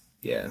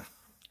 Yeah.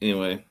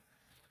 Anyway.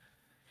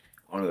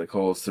 On to the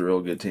Colts, the real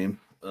good team.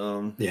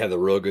 Yeah, the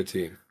real good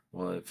team.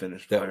 Well, it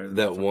finished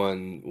that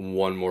one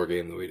more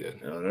game than we did.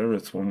 Yeah, whatever.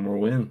 It's one more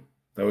win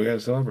that we got to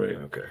celebrate.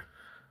 Okay.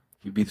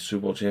 We beat the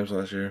Super Bowl champs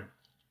last year.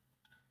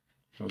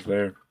 I was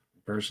there in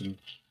person.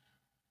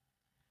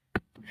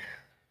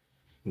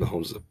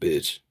 Mahomes is a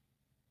bitch.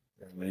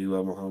 Yeah, you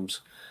love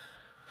Mahomes.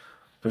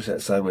 Push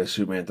that sideways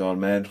Superman throw on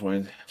Madden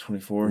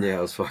 2024. Yeah,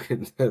 it was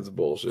fucking. That's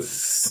bullshit.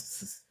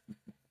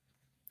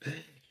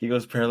 He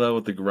goes parallel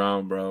with the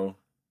ground, bro.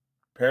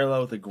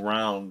 Parallel with the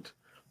ground,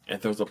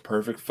 and throws a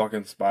perfect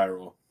fucking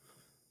spiral.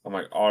 I'm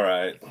like, all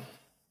right.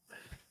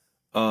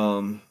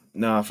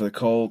 Now for the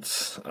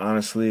Colts,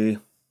 honestly,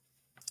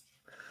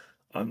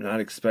 I'm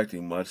not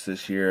expecting much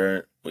this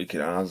year. We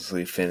could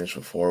honestly finish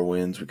with 4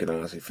 wins. We could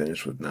honestly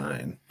finish with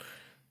 9.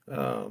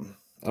 I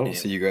don't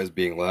see you guys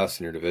being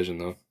last in your division,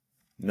 though.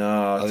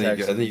 No, I think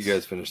you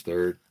guys finished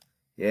 3rd.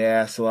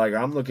 Yeah, so like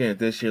I'm looking at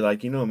this year,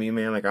 like you know me,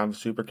 man. Like I'm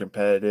super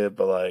competitive,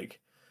 but like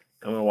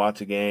I'm gonna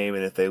watch a game,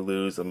 and if they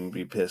lose, I'm gonna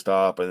be pissed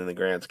off. But in the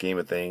grand scheme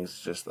of things,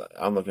 just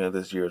I'm looking at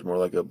this year as more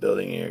like a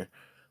building year.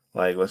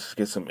 Like let's just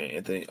get some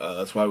Anthony.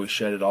 That's why we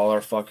shedded all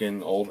our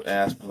fucking old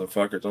ass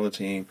motherfuckers on the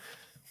team.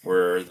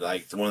 We're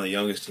like one of the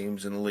youngest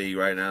teams in the league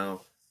right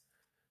now.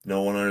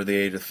 No one under the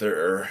age of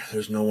 30.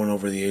 There's no one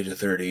over the age of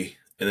 30,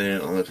 and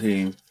then on the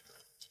team,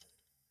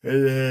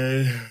 and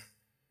then.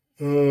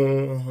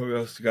 We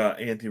also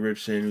got Anthony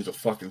Richardson, who's a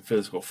fucking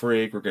physical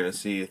freak. We're gonna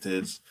see if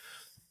his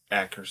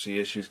accuracy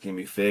issues can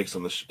be fixed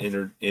on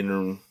the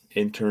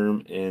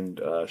interim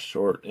and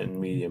short and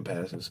medium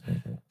passes.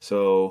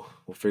 So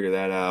we'll figure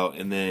that out.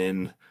 And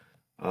then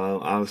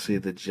obviously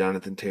the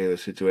Jonathan Taylor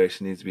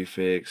situation needs to be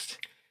fixed.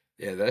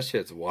 Yeah, that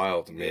shit's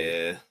wild to me.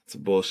 Yeah, it's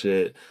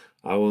bullshit.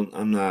 I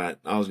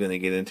was gonna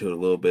get into it a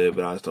little bit,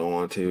 but I just don't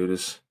want to.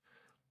 Just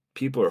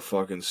people are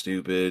fucking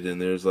stupid,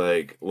 and there's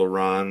like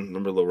LaRon.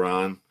 Remember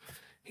LaRon?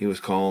 He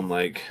was calling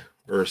like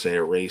Ursay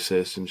a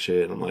racist and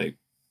shit. And I'm like,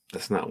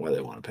 that's not why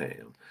they want to pay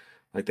him.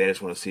 Like they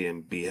just want to see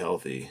him be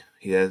healthy.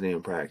 He hasn't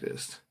even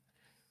practiced.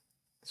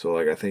 So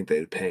like I think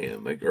they'd pay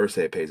him. Like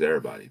Ursay pays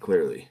everybody,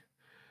 clearly.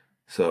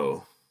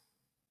 So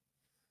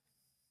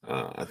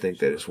I think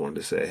they just wanted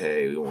to say,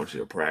 hey, we want you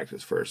to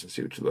practice first and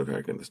see what you look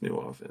like in this new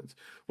offense.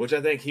 Which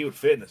I think he would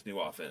fit in this new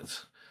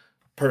offense.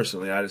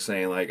 Personally, I just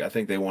saying like I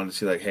think they wanted to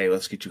see like, hey,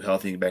 let's get you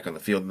healthy and back on the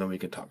field and then we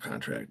can talk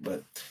contract.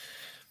 But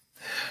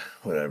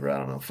whatever, I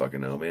don't know,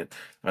 fucking know, man.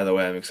 Either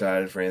way, I'm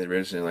excited for Anthony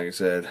Richardson. Like I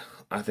said,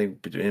 I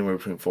think anywhere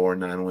between 4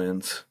 and 9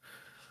 wins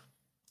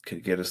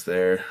could get us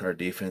there. Our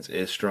defense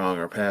is strong.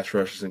 Our pass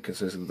rush is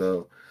inconsistent,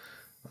 though.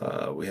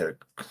 We had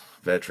a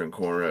veteran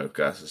corner that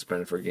got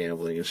suspended for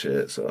gambling and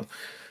shit, so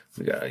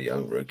we got a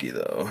young rookie,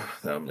 though,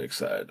 that I'm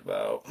excited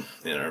about.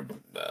 And our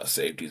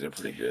safeties are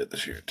pretty good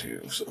this year,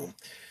 too. So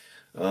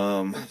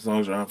as long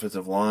as our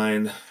offensive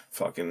line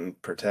fucking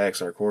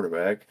protects our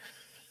quarterback,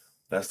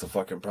 that's the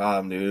fucking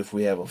problem, dude. If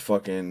we have a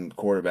fucking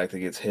quarterback that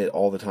gets hit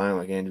all the time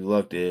like Andrew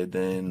Luck did,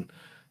 then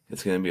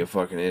it's going to be a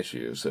fucking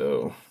issue.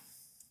 So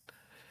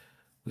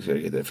we just got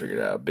to get that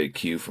figured out. Big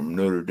Q from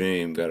Notre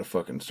Dame got to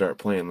fucking start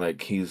playing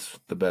like he's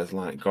the best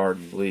line guard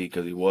in the league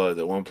because he was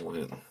at one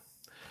point.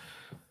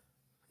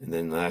 And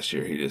then last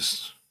year he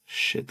just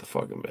shit the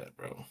fucking bed,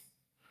 bro.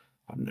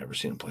 I've never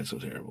seen him play so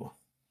terrible.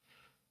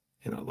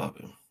 And I love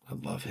him. I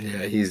love him.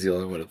 Yeah, he's the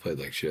only one that played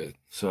like shit.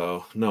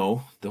 So,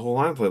 no, the whole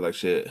line played like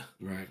shit.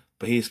 Right.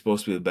 But he's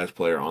supposed to be the best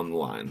player on the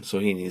line. So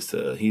he's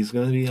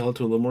going to be held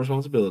to a little more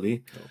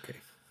responsibility. Okay.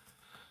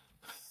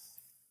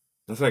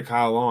 That's like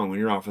Kyle Long when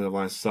your offensive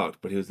line sucked,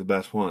 but he was the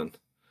best one.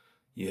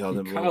 You held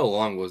him. Kyle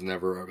Long was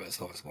never our best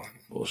offensive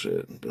lineman.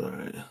 Bullshit. But all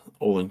right.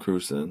 Olin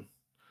Cruz then.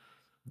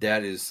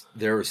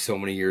 There were so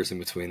many years in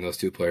between those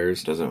two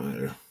players. Doesn't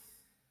matter.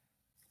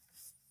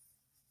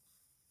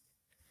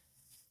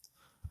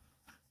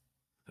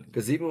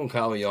 Because even when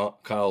Kyle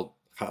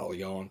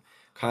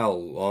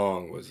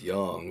Long was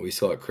young, we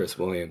still had Chris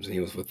Williams, and he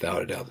was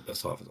without a doubt the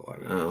best offensive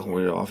lineman.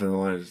 When your offensive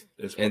line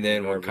is and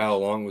then when Kyle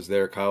Long was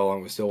there, Kyle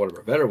Long was still one of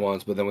our better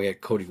ones, but then we had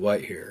Cody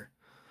Whitehair.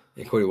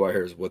 And Cody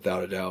Whitehair is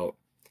without a doubt,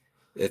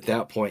 at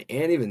that point,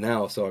 and even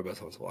now, still our best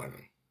offensive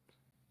lineman.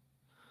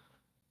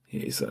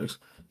 Yeah, he sucks.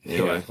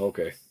 Anyway. Yeah,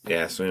 okay.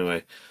 Yeah, so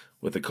anyway,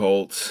 with the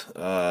Colts,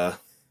 could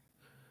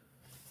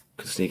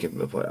sneak into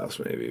the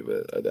playoffs maybe,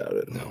 but I doubt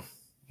it.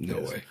 No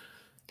way.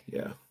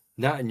 Yeah.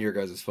 Not in your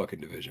guys' fucking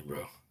division,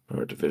 bro.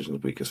 Our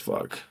division's weak as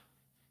fuck.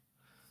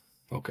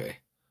 Okay.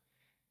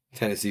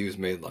 Tennessee was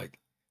made like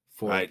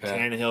All right,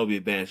 Tannehill will be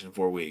benched in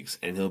 4 weeks,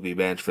 and he'll be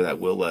benched for that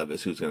Will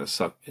Levis who's going to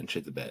suck and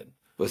shit the bed.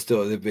 But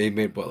still, they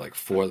made what, like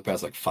 4 of the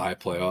past like 5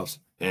 playoffs.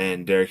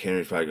 And Derrick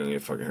Henry's probably going to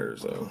get fucking hurt,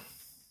 so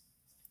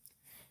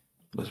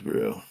let's be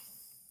real.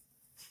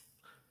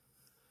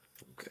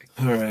 Okay.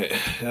 All right,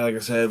 like I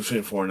said,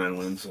 between 4 and 9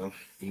 wins. So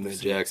And then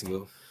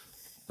Jacksonville.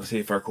 let's see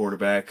if our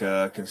quarterback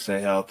can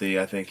stay healthy.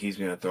 I think he's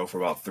going to throw for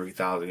about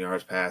 3,000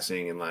 yards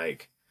passing and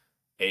like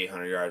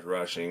 800 yards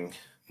rushing.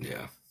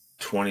 Yeah.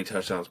 20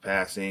 touchdowns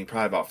passing,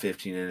 probably about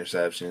 15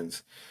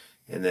 interceptions,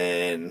 and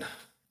then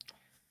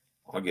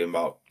I'll give him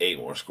about 8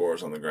 more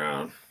scores on the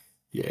ground.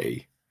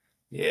 Yay.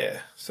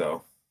 Yeah,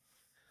 so.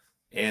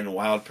 And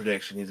wild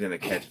prediction, he's going to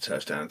catch a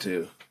touchdown,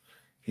 too.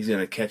 He's going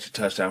to catch a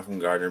touchdown from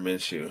Gardner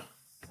Minshew.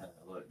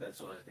 Look,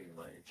 that's what I think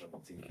about your trouble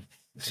team.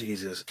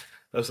 Jesus.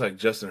 Looks like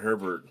Justin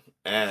Herbert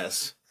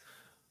ass.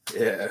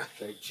 Yeah.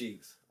 Fake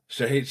cheeks.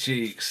 Straight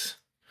cheeks.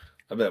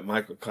 I bet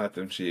Michael caught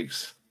them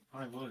cheeks.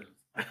 I would.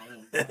 I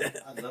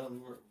love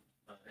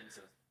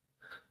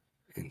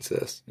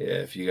Incest. Yeah,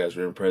 if you guys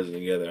were in prison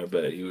together, I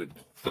bet you would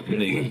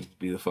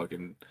be the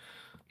fucking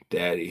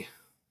daddy.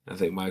 I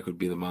think Mike would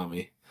be the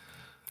mommy.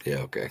 Yeah,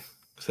 okay.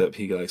 Except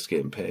he likes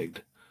getting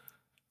pegged.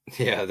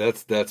 Yeah,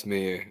 that's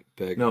me,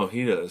 Peg. No,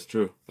 he does.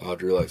 True. Oh,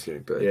 Drew likes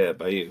getting pegged. Yeah,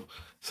 by you.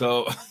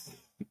 So,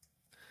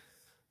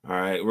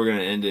 all right, we're going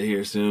to end it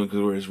here soon because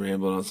we're just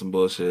rambling on some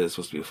bullshit. It's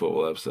supposed to be a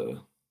football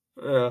episode.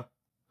 Yeah.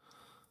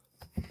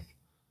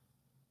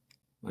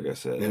 Like I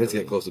said. And it's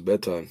getting close to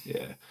bedtime.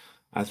 Yeah.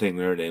 I think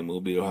Notre Dame will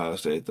beat Ohio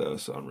State, though,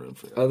 so I'm rooting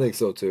for that. I think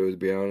so, too, to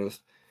be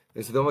honest.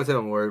 And so the only thing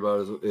I'm worried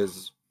about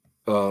is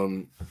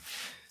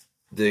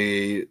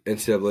the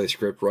NCAA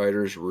script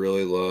writers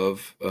really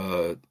love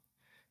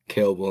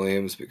Caleb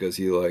Williams because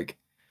he, like,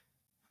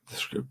 The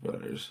script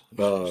writers.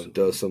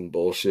 does some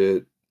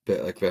bullshit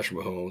like Patrick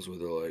Mahomes where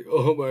they're like,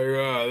 oh my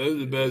god, this is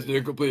the best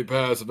incomplete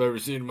pass I've ever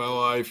seen in my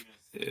life.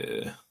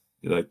 Yeah.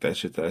 You like that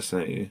shit that I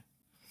sent you?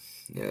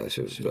 Yeah, that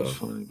shit was Shit was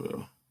dumb. funny,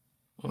 bro.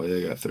 Oh,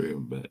 yeah, I got 3 of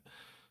them, but...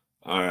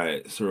 All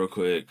right, so real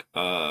quick,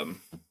 like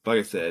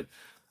I said,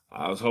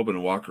 I was hoping to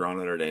walk around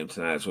Notre Dame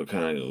tonight. That's what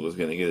kind of was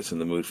going to get us in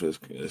the mood for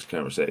this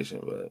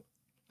conversation, but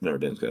Notre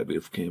Dame's got a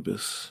beautiful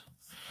campus.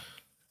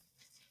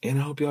 And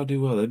I hope y'all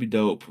do well. That'd be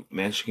dope.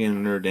 Michigan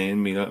and Notre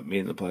Dame meet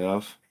in the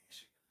playoff.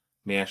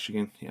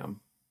 Michigan,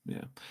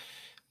 yeah.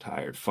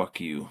 Tired.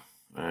 Fuck you.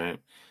 All right.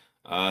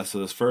 So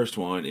this first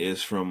one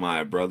is from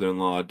my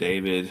brother-in-law,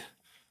 David.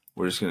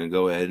 We're just going to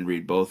go ahead and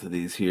read both of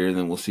these here, and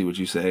then we'll see what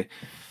you say.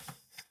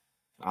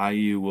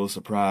 IU will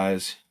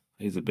surprise.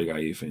 He's a big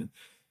IU fan.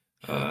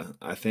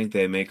 I think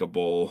they make a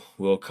bowl.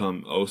 We'll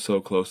come oh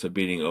so close to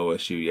beating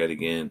OSU yet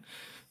again.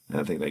 And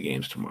I think that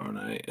game's tomorrow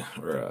night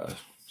or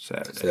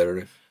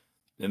Saturday.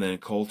 And then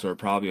Colts are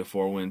probably a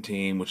 4-win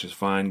team, which is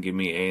fine. Give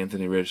me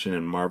Anthony Richardson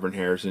and Marvin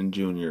Harrison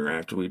Jr.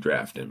 after we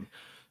draft him.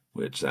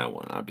 Which that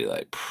one, I'd be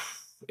like,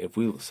 if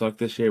we suck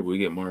this year, we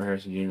get Marvin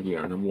Harrison Jr. to be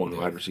our number 1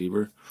 wide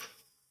receiver.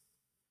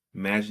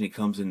 Imagine he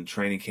comes into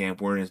training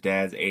camp wearing his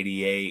dad's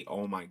 88.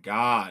 Oh my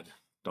God.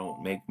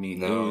 Don't make me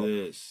do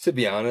this. To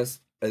be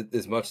honest,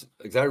 as much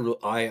as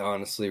I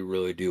honestly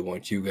really do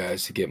want you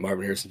guys to get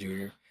Marvin Harrison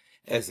Jr.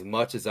 As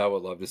much as I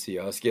would love to see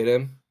us get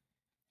him,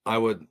 I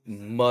would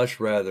much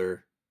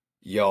rather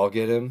y'all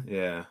get him.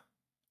 Yeah.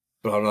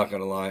 But I'm not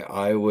gonna lie,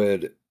 I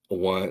would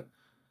want.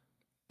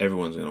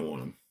 Everyone's gonna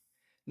want him.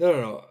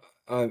 No.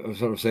 What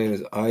I'm saying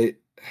is I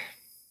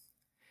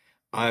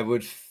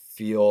would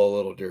feel a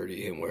little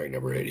dirty him wearing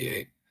number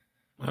 88.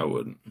 I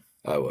wouldn't.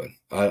 I would.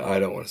 I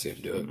don't want to see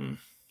him do it. Mm-mm.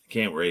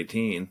 Can't wear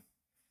 18.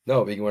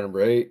 No, if he can wear number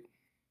 8,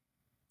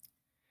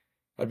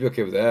 I'd be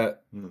okay with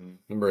that. Mm-hmm.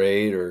 Number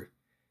 8 or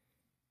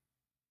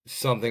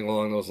something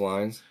along those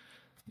lines.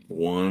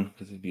 1,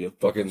 because he'd be a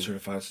fucking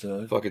certified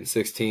stud. Fucking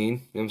 16. You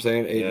know what I'm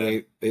saying? 8 and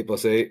 8, 8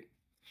 plus 8.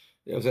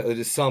 You know what I'm saying?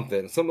 Just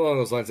something along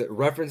those lines that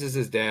references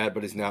his dad,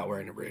 but he's not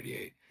wearing number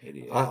 88.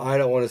 88. I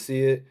don't want to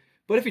see it,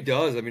 but if he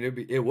does, I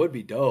mean, it would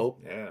be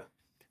dope. Yeah.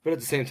 But at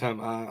the same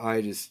time,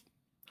 I just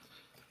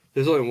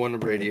there's only one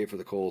number 88 for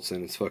the Colts,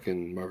 and it's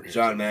fucking Marvin Harrison.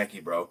 John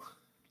Mackey, bro.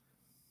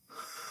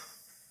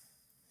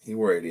 He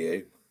wore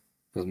 88.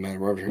 Doesn't matter,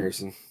 Marvin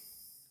Harrison.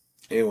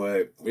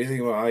 Anyway, what do you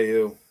think about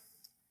IU?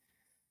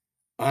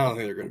 I don't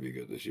think they're going to be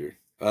good this year.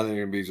 I think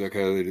they're going to be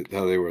exactly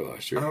how they were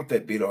last I year. don't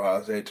think they beat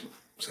Ohio State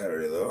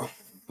Saturday, though.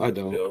 I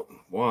don't. Yep.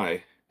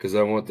 Why? Because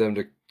I want them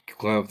to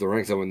climb up the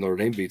ranks. And when Notre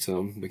Dame beats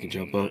them, we can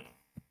jump up.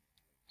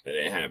 It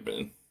ain't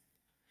happening.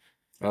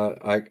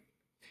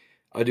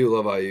 I do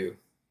love IU.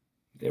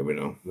 Yeah, we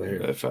know. There.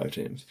 They have 5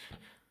 teams.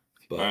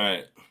 But, all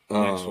right,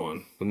 next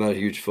one. I'm not a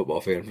huge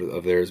football fan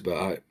of theirs,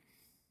 but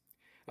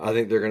I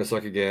think they're going to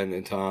suck again,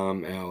 and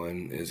Tom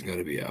Allen is going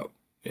to be out.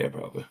 Yeah,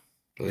 probably.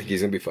 I think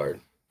he's going to be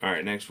fired. All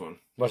right, next one.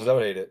 Much as I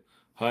would hate it.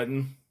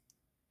 Hutton.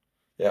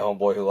 Yeah,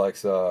 homeboy who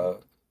likes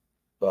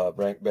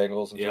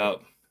Bengals. And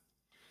Yep.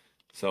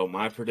 So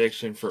my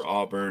prediction for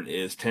Auburn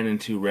is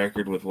 10-2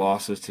 record with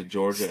losses to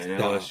Georgia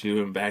and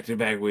LSU in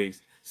back-to-back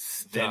weeks.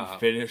 Then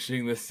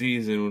finishing the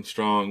season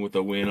strong with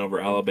a win over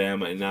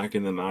Alabama and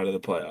knocking them out of the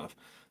playoff.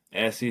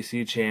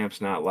 SEC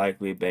champs not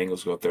likely.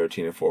 Bengals go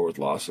 13-4 with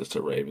losses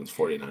to Ravens,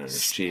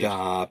 49ers, Chiefs,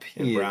 Stop.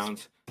 and He Browns.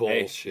 is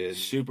bullshit.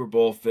 Hey, Super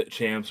Bowl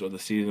champs or the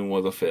season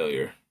was a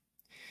failure.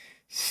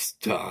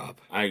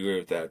 Stop. I agree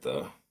with that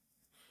though.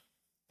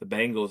 The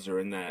Bengals are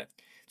in that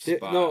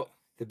spot. No,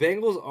 the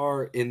Bengals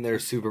are in their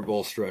Super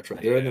Bowl stretch,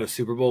 right? They're in their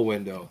Super Bowl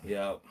window.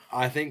 Yep.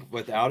 I think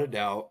without a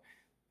doubt,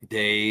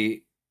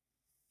 they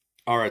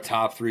are a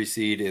top 3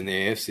 seed in the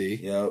AFC.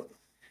 Yep.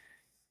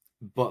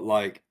 But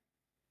like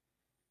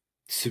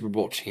Super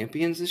Bowl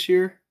champions this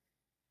year?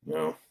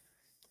 No.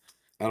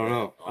 I don't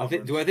know. I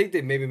think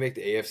they maybe make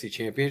the AFC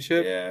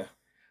championship? Yeah.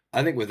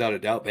 I think without a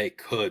doubt they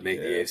could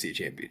make the AFC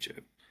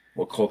championship.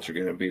 Well, Colts are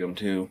gonna beat them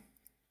too.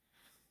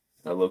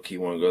 I low-key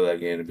want to go that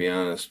game, to be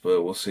honest,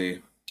 but we'll see.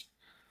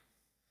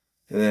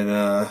 And then,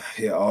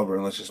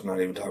 Auburn. Let's just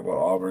not even talk about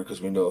Auburn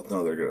because we know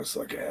they're going to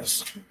suck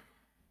ass.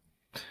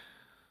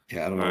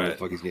 Yeah, I don't know why the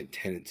fuck he's getting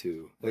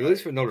 10-2. Like, at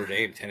least for Notre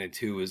Dame,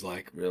 10-2 is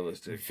like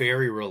realistic.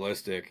 Very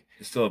realistic.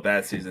 It's still a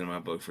bad season in my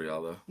book for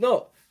y'all, though.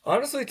 No,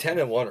 honestly,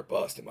 10-1 or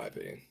bust, in my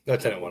opinion. Not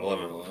 10-1,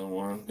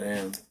 11-1.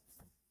 Damn.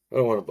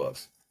 11-1 or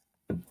bust.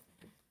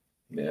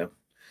 Yeah.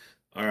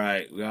 All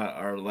right, we got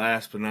our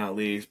last but not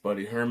least,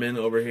 Buddy Herman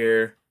over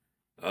here.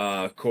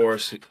 Of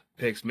course,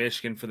 picks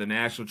Michigan for the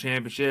national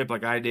championship,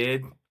 like I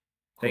did.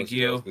 Thank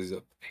you. He's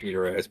a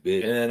hater-ass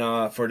bitch. And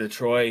then for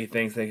Detroit, he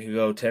thinks they could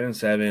go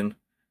 10-7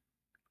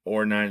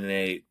 or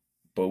 9-8,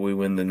 but we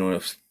win the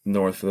North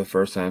for the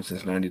first time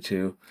since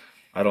 '92.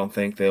 I don't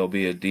think they'll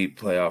be a deep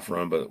playoff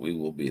run, but we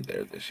will be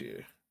there this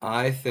year.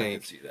 I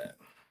can see that.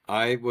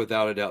 I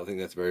without a doubt think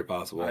that's very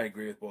possible. I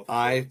agree with both.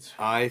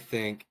 I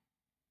think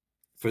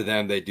for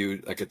them they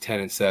do like a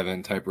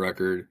 10-7 type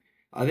record.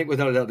 I think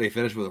without a doubt they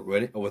finish with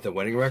a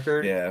winning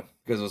record. Yeah,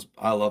 because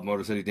I love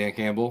Motor City Dan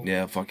Campbell.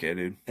 Yeah, fuck yeah,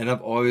 dude. And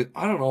I've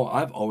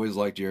always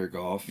liked Jared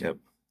Goff. Yep,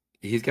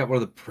 he's got one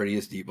of the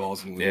prettiest deep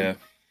balls in the league. Yeah.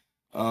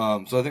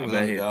 So I think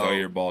without a doubt, throw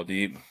your ball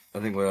deep. I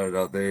think without a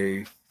doubt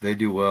they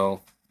do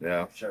well.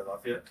 Yeah. Shut it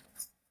off yet?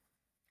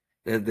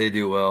 They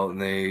do well, and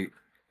they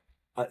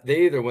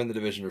either win the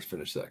division or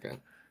finish second.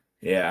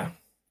 Yeah.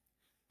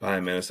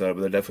 Behind Minnesota,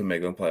 but they're definitely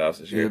making the playoffs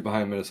this year. Either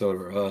behind Minnesota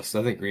or us.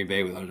 I think Green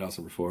Bay without a doubt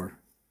number 4.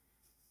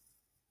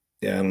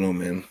 Yeah, I don't know,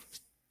 man.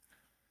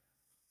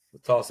 The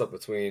toss up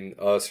between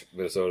us,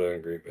 Minnesota,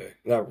 and Green Bay.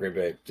 Not Green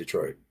Bay,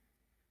 Detroit.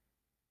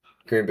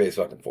 Green Bay's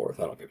fucking 4th.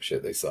 I don't give a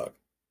shit. They suck.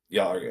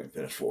 Y'all are going to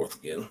finish 4th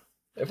again.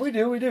 If we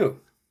do, we do.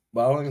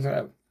 But I don't think it's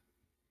going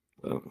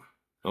to happen.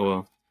 Oh,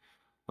 well.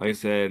 Like I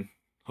said,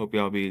 hope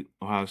y'all beat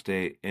Ohio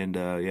State. And,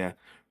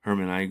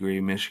 Herman, I agree.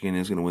 Michigan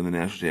is going to win the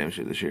national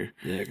championship this year.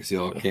 Yeah, because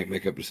y'all can't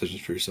make up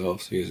decisions for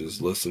yourself. So you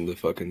just listen to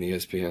fucking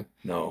ESPN.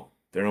 No.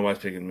 They're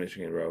nobody's picking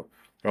Michigan, bro.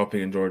 They're all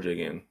picking Georgia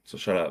again. So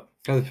shut up.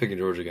 How are they picking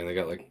Georgia again? They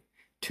got like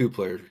 2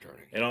 players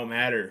returning. It don't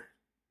matter.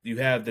 You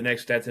have the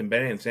next Stetson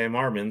Bennett and Sam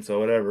Hartman, so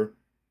whatever.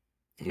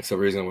 Except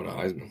for he's going to win a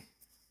Heisman.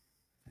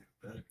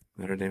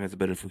 Notre Dame has a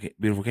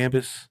beautiful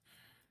campus.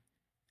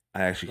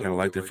 I actually kind of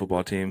like their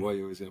football team. Why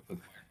you always going to put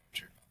the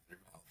microphone in your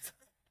mouth?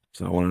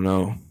 So I want to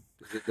know.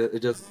 It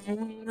just... I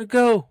want to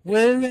go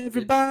where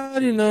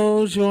everybody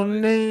knows your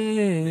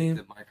name.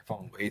 The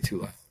microphone way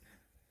too loud.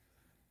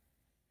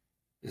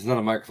 It's not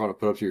a microphone to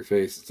put up to your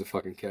face. It's to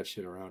fucking catch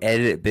shit around.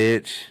 Edit it,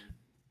 bitch.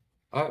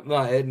 I'm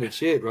not editing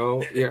shit,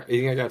 bro. Yeah,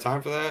 you think I got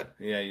time for that?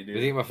 Yeah, you do. You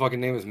think my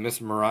fucking name is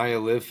Miss Mariah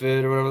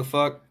Livefit or whatever the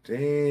fuck?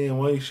 Damn,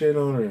 why you shit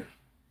on her?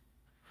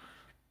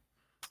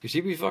 Cause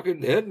she be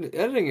fucking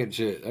editing and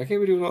shit. I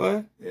can't be doing all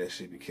that. Yeah,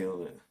 she be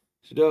killing it.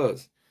 She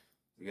does.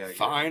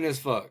 Fine as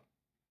fuck.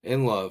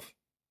 In love.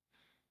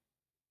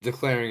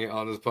 Declaring it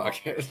on this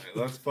podcast.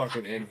 Let's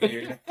fucking end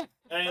here.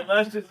 Hey,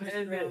 let's just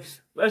end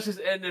it. Let's just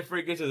end it before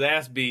he gets his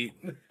ass beat.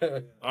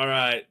 All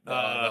right.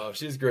 No,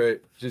 she's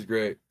great. She's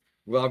great.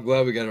 Well, I'm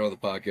glad we got her on the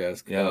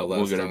podcast. Yeah,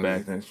 we'll get her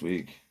back next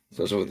week.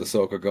 Especially with the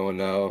Soka going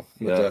now.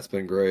 Yeah. That's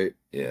been great.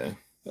 Yeah.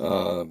 Yeah.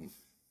 All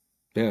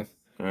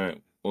right.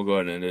 We'll go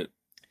ahead and end it.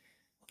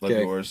 Love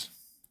yours.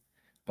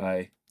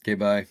 Bye. Okay,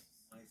 bye.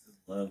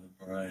 Love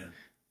Brian.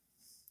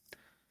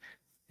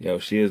 Yo,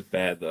 she is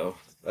bad though.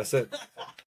 That's it.